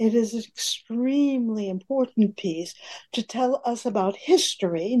 it is an extremely important piece to tell us about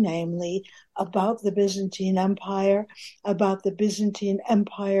history, namely about the Byzantine Empire, about the Byzantine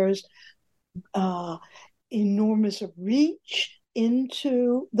Empire's enormous reach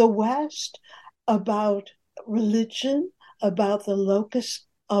into the West, about religion, about the locus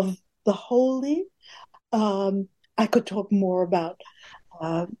of the holy. I could talk more about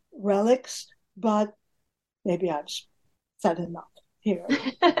relics, but maybe I've said enough here.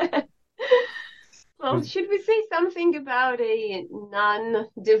 Well, should we say something about a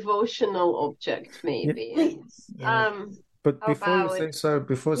non-devotional object, maybe? But before you say so,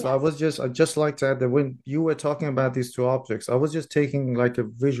 Yes. I'd just like to add that when you were talking about these two objects, I was just taking like a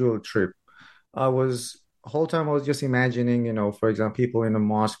visual trip. Whole time I was just imagining, for example, people in a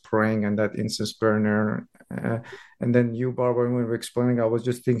mosque praying and that incense burner. And then you, Barbara, when we were explaining, I was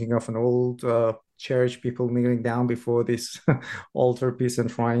just thinking of an old church, people kneeling down before this altar piece and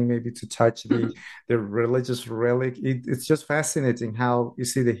trying maybe to touch the religious relic. It's just fascinating how you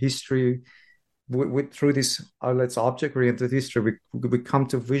see the history through this let's object-oriented history. We come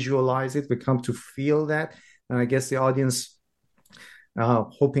to visualize it, we come to feel that, and I guess the audience,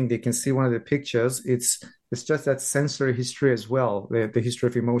 hoping they can see one of the pictures, it's just that sensory history as well, the history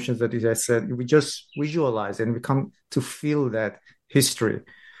of emotions that I said. We just visualize and we come to feel that history.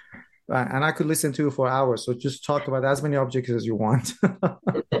 And I could listen to you for hours, so just talk about as many objects as you want.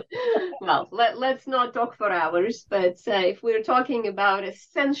 Well, let's not talk for hours, but if we're talking about a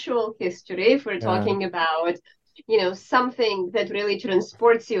sensual history, if we're talking about, something that really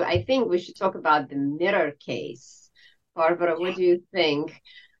transports you, I think we should talk about the mirror case. Barbara, what do you think?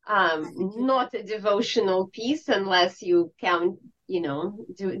 Not a devotional piece unless you count,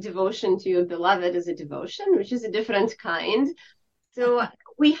 devotion to your beloved as a devotion, which is a different kind. So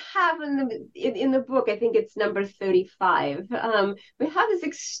we have in the book, I think it's number 35, we have this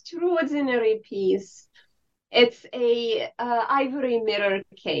extraordinary piece. It's a ivory mirror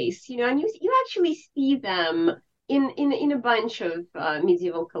case, and you actually see them in a bunch of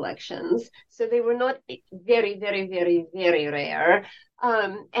medieval collections. So they were not very, very, very, very rare.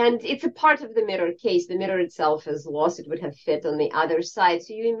 And it's a part of the mirror case. The mirror itself is lost. It would have fit on the other side.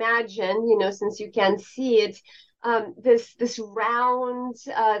 So you imagine, since you can't see it, this round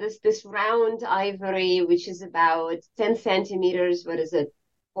ivory, which is about 10 centimeters,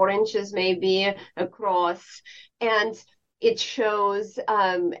 4 inches maybe across, and it shows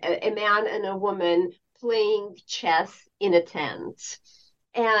a man and a woman playing chess in a tent.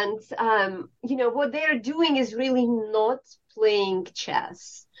 And what they're doing is really not playing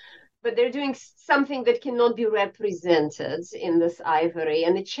chess, but they're doing something that cannot be represented in this ivory.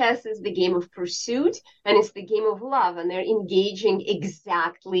 And the chess is the game of pursuit, and it's the game of love, and they're engaging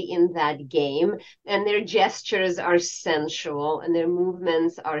exactly in that game. And their gestures are sensual, and their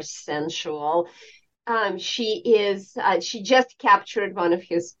movements are sensual. She just captured one of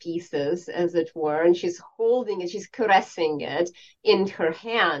his pieces, as it were, and she's holding it, she's caressing it in her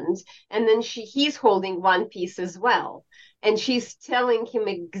hand. And then he's holding one piece as well. And she's telling him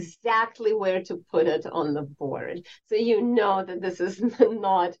exactly where to put it on the board. So that this is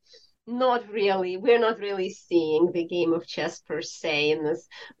not really, we're not really seeing the game of chess per se in this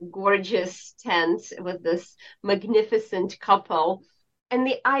gorgeous tent with this magnificent couple. And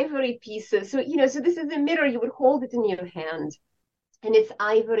the ivory pieces, so this is a mirror, you would hold it in your hand. And it's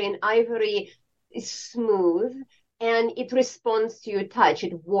ivory, and ivory is smooth, and it responds to your touch.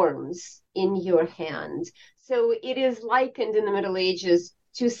 It warms in your hand. So it is likened in the Middle Ages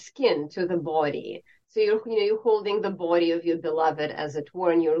to skin, to the body. So you're holding the body of your beloved, as it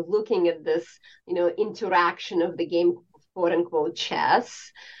were, and you're looking at this, interaction of the game, quote unquote,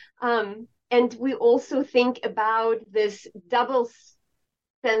 chess. And we also think about this double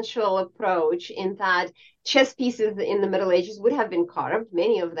sensual approach in that chess pieces in the Middle Ages would have been carved,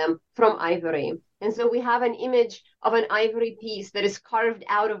 many of them, from ivory. And so we have an image of an ivory piece that is carved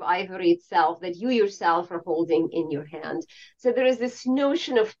out of ivory itself, that you yourself are holding in your hand. So there is this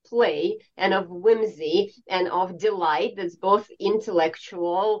notion of play and of whimsy and of delight that's both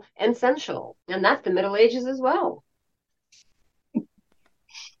intellectual and sensual. And that's the Middle Ages as well.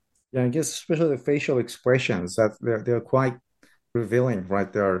 Yeah, I guess especially the facial expressions that they're quite revealing,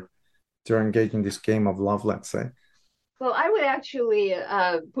 right? They're engaged in this game of love, let's say. Well, I would actually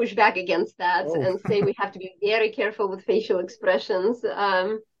push back against that and say we have to be very careful with facial expressions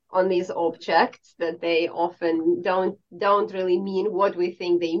on these objects, that they often don't really mean what we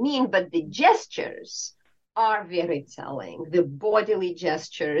think they mean, but the gestures are very telling. The bodily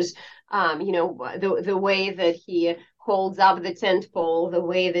gestures, the way that he holds up the tent pole, the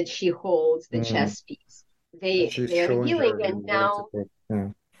way that she holds the chess piece. They're revealing, and now...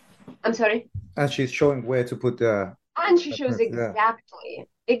 I'm sorry? And she's showing where to put the... And she shows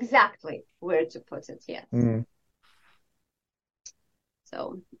exactly where to put it, yes.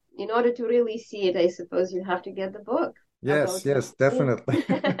 So in order to really see it, I suppose you have to get the book. Yes, definitely.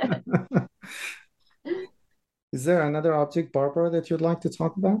 Is there another object, Barbara, that you'd like to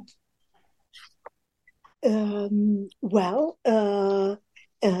talk about?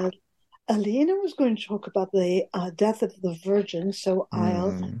 Alina was going to talk about the death of the Virgin, so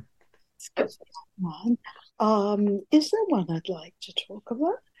I'll skip that one. Is there one I'd like to talk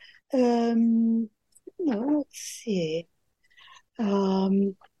about? No, let's see.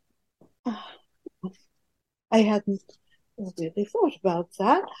 I hadn't really thought about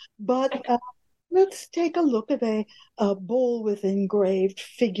that, but let's take a look at a bowl with engraved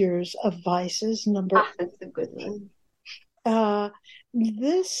figures of vices. That's a good one.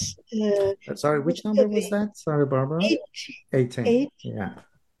 This. Sorry, which number was that? Sorry, Barbara. 18. Yeah.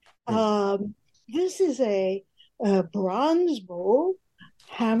 This is a bronze bowl,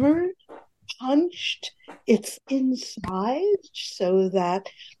 hammered, punched. It's incised so that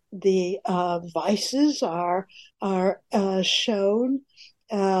the vices are shown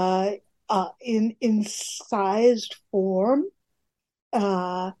in incised form,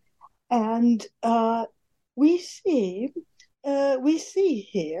 and we see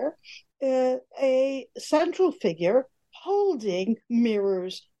here a central figure holding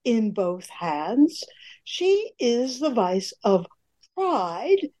mirrors in both hands. She is the vice of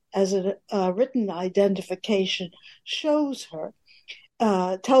pride, as a written identification shows her,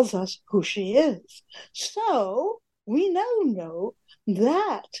 tells us who she is. So we now know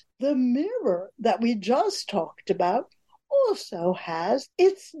that the mirror that we just talked about also has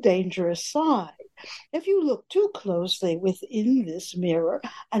its dangerous side. If you look too closely within this mirror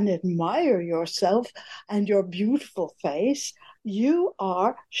and admire yourself and your beautiful face, you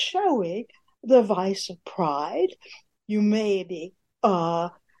are showing the vice of pride. You may be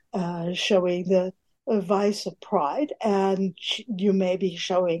showing the vice of pride, and you may be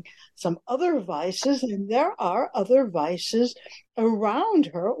showing some other vices, and there are other vices around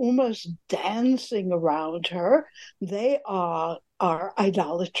her, almost dancing around her. They are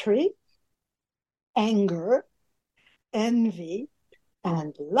idolatry, anger, envy,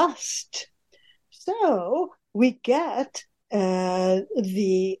 and lust. So we get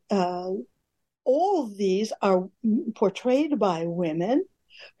all these are portrayed by women,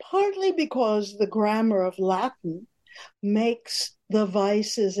 partly because the grammar of Latin makes the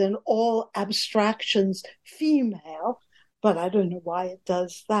vices and all abstractions female, but I don't know why it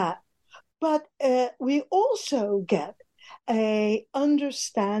does that. But we also get a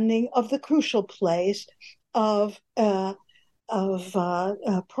understanding of the crucial place of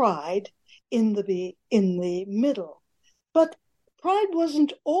pride in the middle. But pride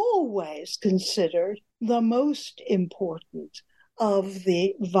wasn't always considered the most important of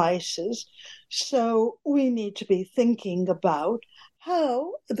the vices. So we need to be thinking about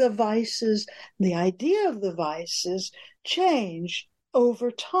how the vices, the idea of the vices, change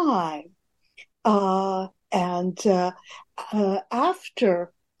over time. After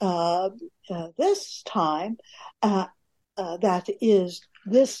this time, that is,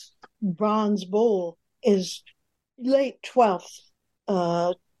 this bronze bowl is late 12th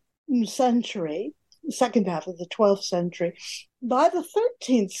century, second half of the 12th century. By the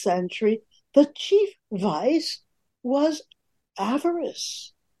 13th century, the chief vice was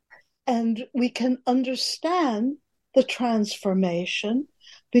avarice. And we can understand the transformation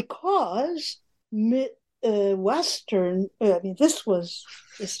because this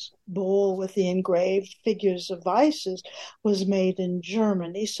bowl with the engraved figures of vices was made in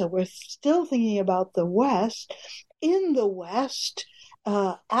Germany. So we're still thinking about the West. In the West,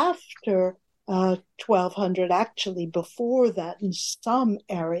 after 1200, actually before that in some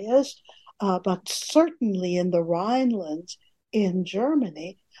areas, but certainly in the Rhinelands in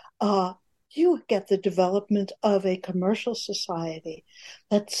Germany, you get the development of a commercial society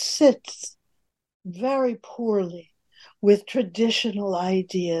that sits very poorly with traditional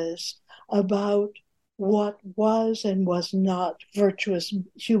ideas about what was and was not virtuous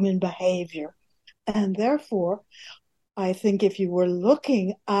human behavior. And therefore, I think if you were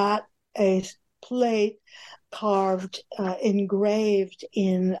looking at a plate carved, engraved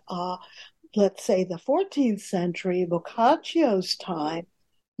in, let's say, the 14th century, Boccaccio's time,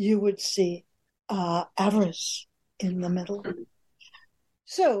 you would see avarice in the middle.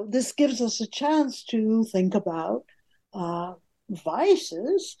 So this gives us a chance to think about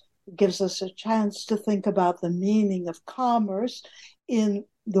vices, it gives us a chance to think about the meaning of commerce in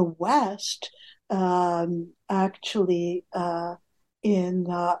the West, actually in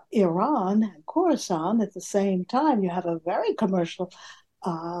Iran and Khorasan at the same time. You have a very commercial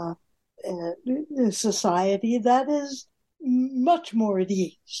society that is much more at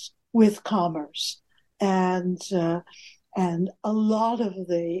ease with commerce, and a lot of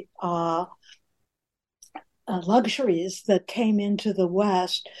the luxuries that came into the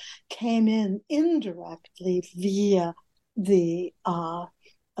West came in indirectly via the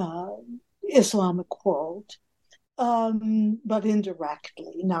Islamic world, but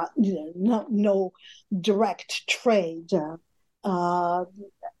indirectly, not no direct trade,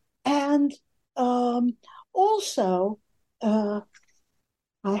 and also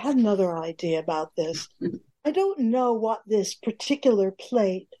I had another idea about this. I don't know what this particular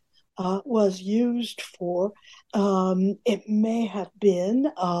plate was used for. It may have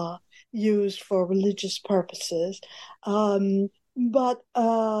been used for religious purposes, but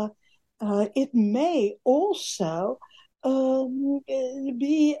it may also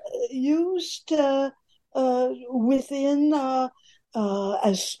be used within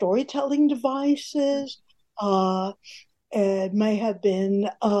as storytelling devices. It may have been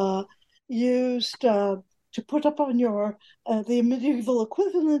used to put up on your the medieval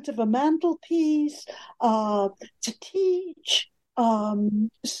equivalent of a mantelpiece, to teach.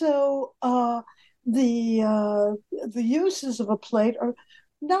 So the uses of a plate are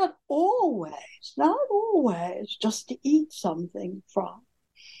not always just to eat something from.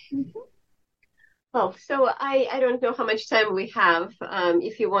 Mm-hmm. Well, so I don't know how much time we have,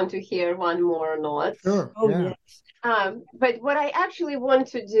 if you want to hear one more or not. Sure. Oh, yeah. yes. But what I actually want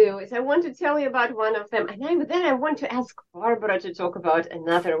to do is I want to tell you about one of them, and then I want to ask Barbara to talk about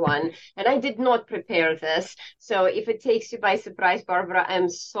another one. And I did not prepare this, so if it takes you by surprise, Barbara, I'm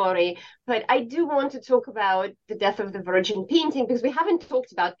sorry. But I do want to talk about the Death of the Virgin painting, because we haven't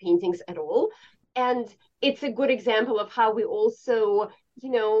talked about paintings at all. And it's a good example of how we also,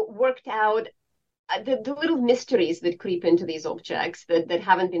 worked out the little mysteries that creep into these objects that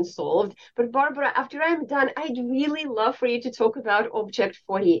haven't been solved. But Barbara, after I'm done, I'd really love for you to talk about Object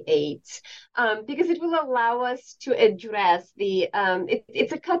 48, because it will allow us to address the.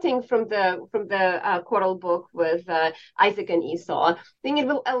 It's a cutting from the choral book with Isaac and Esau. I think it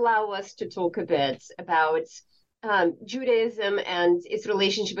will allow us to talk a bit about Judaism and its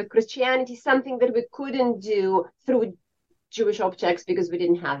relationship with Christianity, something that we couldn't do through Jewish objects because we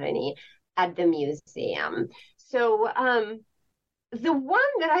didn't have any at the museum. So the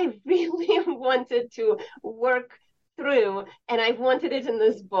one that I really wanted to work through, and I wanted it in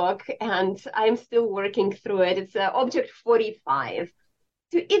this book, and I'm still working through it, it's Object 45.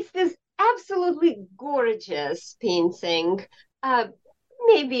 So it's this absolutely gorgeous painting,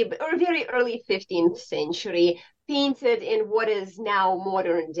 maybe or very early 15th century, painted in what is now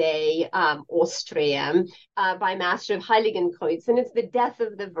modern day Austria by master of Heiligenkreuz, and it's the Death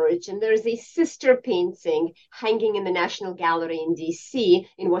of the Virgin. There's a sister painting hanging in the National Gallery in D.C.,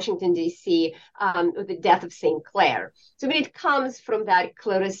 in Washington, D.C., with the Death of St. Clair. So it comes from that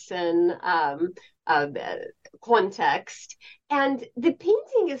Clarissan context, and the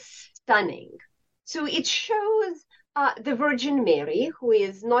painting is stunning. So it shows the Virgin Mary, who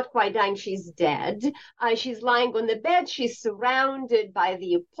is not quite dying, she's dead. She's lying on the bed. She's surrounded by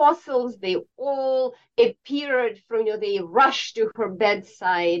the apostles. They all appeared they rushed to her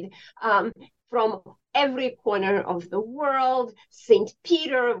bedside from every corner of the world. St.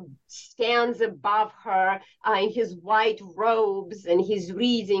 Peter stands above her in his white robes, and he's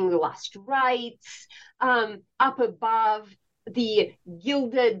reading the last rites. Up above, the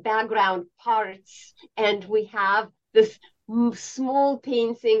gilded background parts, and we have this small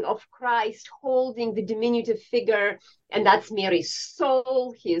painting of Christ holding the diminutive figure, and that's Mary's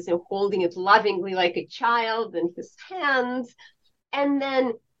soul. He is holding it lovingly like a child in his hands. And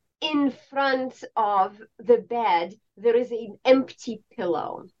then in front of the bed, there is an empty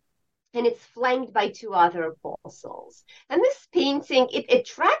pillow. and it's flanked by two other apostles. And this painting, it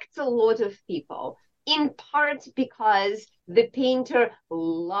attracts a lot of people, in part because the painter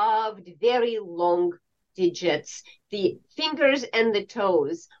loved very long digits. The fingers and the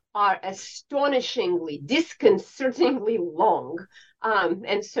toes are astonishingly, disconcertingly long.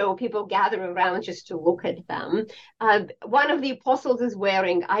 And so people gather around just to look at them. One of the apostles is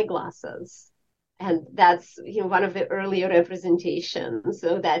wearing eyeglasses. And that's one of the earlier representations.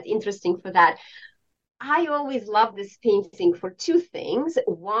 So that's interesting for that. I always love this painting for two things.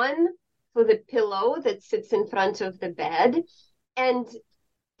 One, for the pillow that sits in front of the bed. And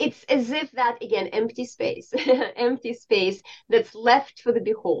it's as if that, again, empty space, empty space that's left for the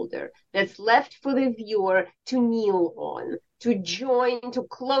beholder, that's left for the viewer to kneel on, to join, to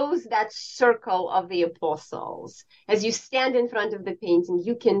close that circle of the apostles. As you stand in front of the painting,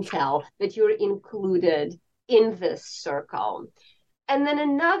 you can tell that you're included in this circle. And then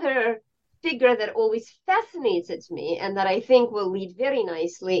another figure that always fascinated me, and that I think will lead very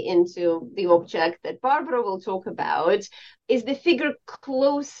nicely into the object that Barbara will talk about, is the figure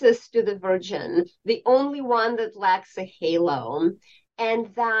closest to the Virgin, the only one that lacks a halo,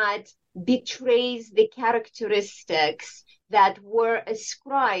 and that betrays the characteristics that were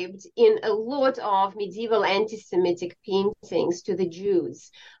ascribed in a lot of medieval anti-Semitic paintings to the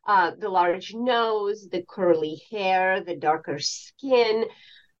Jews. The large nose, the curly hair, the darker skin.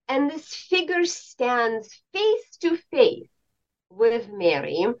 And this figure stands face to face with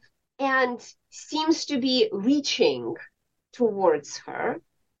Mary and seems to be reaching towards her.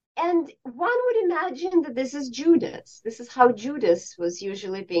 And one would imagine that this is Judas. This is how Judas was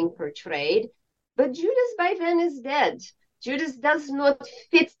usually being portrayed. But Judas by then is dead. Judas does not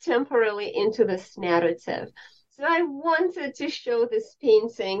fit temporally into this narrative. So I wanted to show this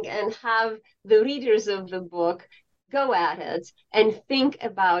painting and have the readers of the book go at it and think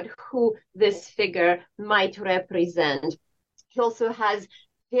about who this figure might represent. He also has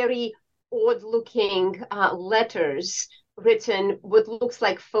very odd-looking letters written, what looks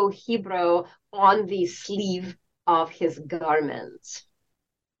like faux Hebrew, on the sleeve of his garment.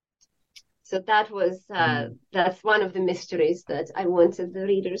 So that was that's one of the mysteries that I wanted the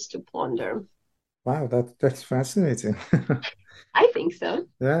readers to ponder. Wow, that's fascinating. I think so.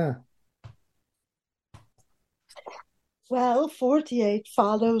 Yeah. Well, 48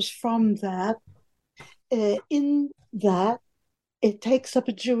 follows from that, in that it takes up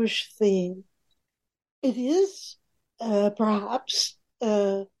a Jewish theme. It is perhaps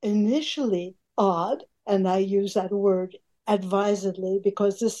initially odd, and I use that word advisedly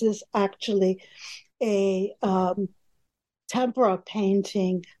because this is actually a tempera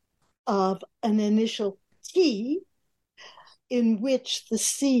painting of an initial T in which the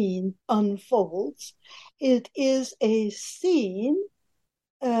scene unfolds. It is a scene,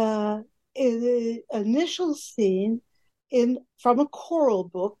 an initial scene from a choral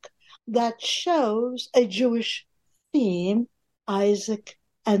book that shows a Jewish theme, Isaac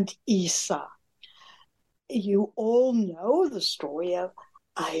and Esau. You all know the story of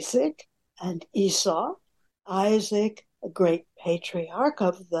Isaac and Esau. Isaac, a great patriarch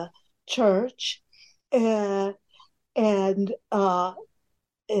of the church, and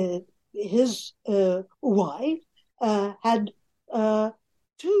his wife had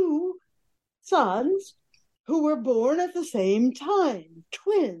two sons who were born at the same time,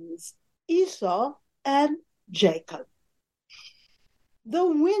 twins, Esau and Jacob. The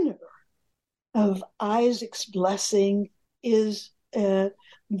winner of Isaac's blessing is the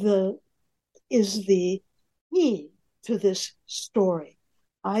key to this story.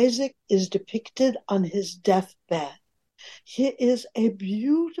 Isaac is depicted on his deathbed. He is a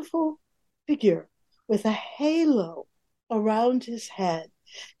beautiful figure with a halo around his head.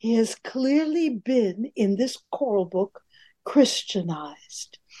 He has clearly been, in this choral book,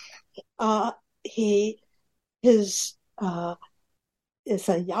 Christianized. It's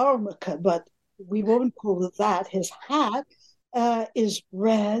a yarmulke, but we won't call it that. His hat is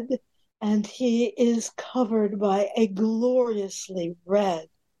red, and he is covered by a gloriously red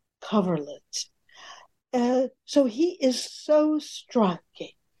coverlet. So he is so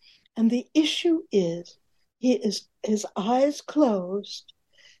striking. And the issue is, his eyes closed,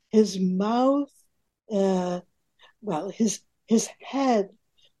 his mouth, his head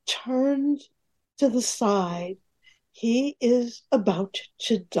turned to the side. He is about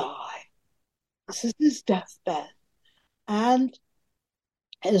to die. This is his deathbed. And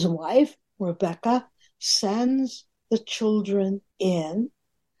his wife, Rebecca, sends the children in.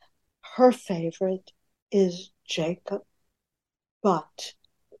 Her favorite is Jacob, but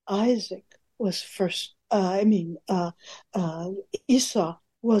Isaac was first. Esau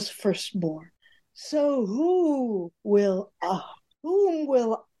was firstborn. So whom will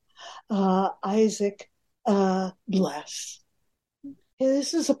Isaac bless?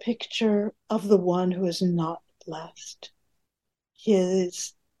 This is a picture of the one who is not blessed.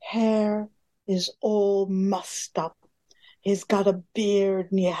 His hair is all mussed up. He's got a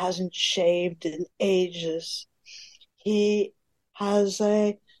beard and he hasn't shaved in ages. He has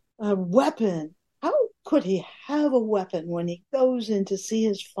a weapon. How could he have a weapon when he goes in to see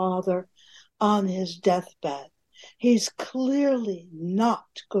his father on his deathbed? He's clearly not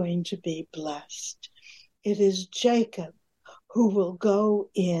going to be blessed. It is Jacob who will go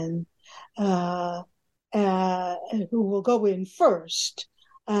in first,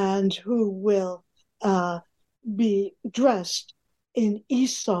 and who will be dressed in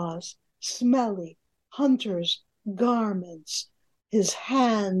Esau's smelly hunter's garments, his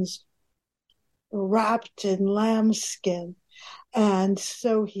hands wrapped in lambskin. And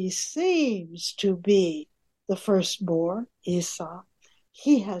so he seems to be the firstborn, Esau.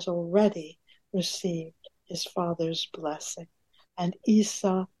 He has already received his father's blessing, and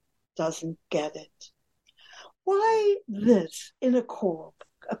Esau doesn't get it. Why this in a choral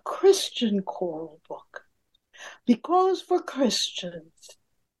book, a Christian choral book? Because for Christians,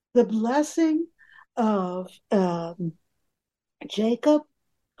 the blessing of Jacob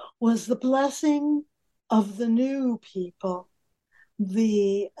was the blessing of the new people,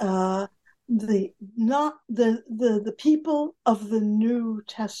 the people of the New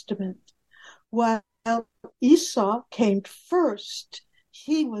Testament. While Esau came first,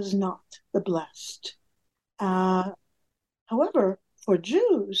 he was not the blessed. However, for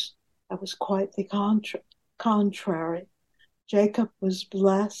Jews, that was quite the contrary. Jacob was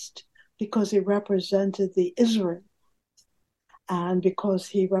blessed because he represented the Israel and because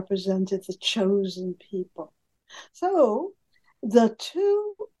he represented the chosen people. So the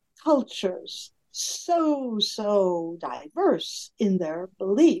two cultures, so diverse in their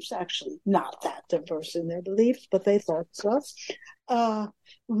beliefs, actually not that diverse in their beliefs, but they thought so,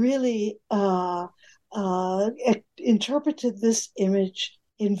 really interpreted this image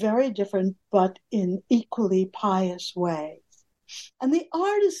in very different but in equally pious ways. And the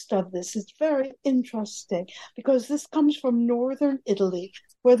artist of this is very interesting because this comes from northern Italy,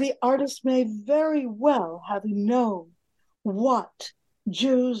 where the artist may very well have known what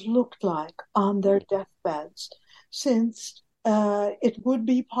Jews looked like on their deathbeds, since it would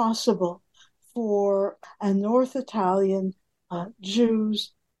be possible for a North Italian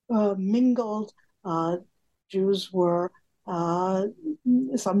Jews mingled. Jews were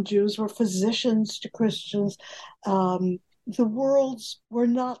some Jews were physicians to Christians. The worlds were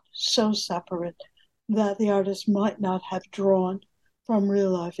not so separate that the artist might not have drawn from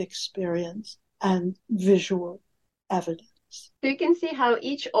real life experience and visual evidence. So you can see how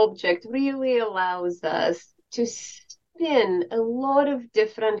each object really allows us to spin a lot of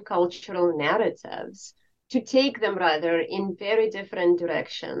different cultural narratives, to take them rather in very different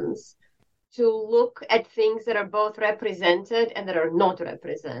directions, to look at things that are both represented and that are not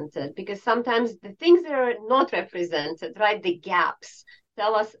represented. Because sometimes the things that are not represented, right, the gaps,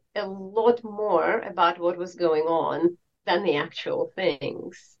 tell us a lot more about what was going on than the actual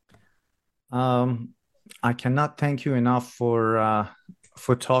things. I cannot thank you enough for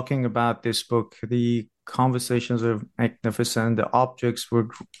talking about this book. The conversations are magnificent. The objects were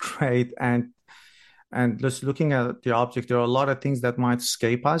great, and just looking at the object, there are a lot of things that might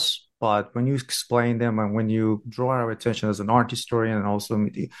escape us. But when you explain them and when you draw our attention as an art historian and also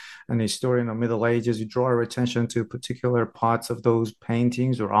an historian of Middle Ages, you draw our attention to particular parts of those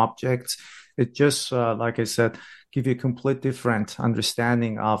paintings or objects. It just, like I said, give you a complete different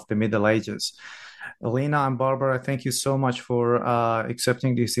understanding of the Middle Ages. Alina and Barbara, thank you so much for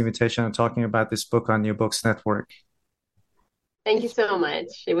accepting this invitation and talking about this book on New Books Network. Thank you so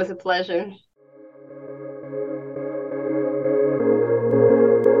much. It was a pleasure.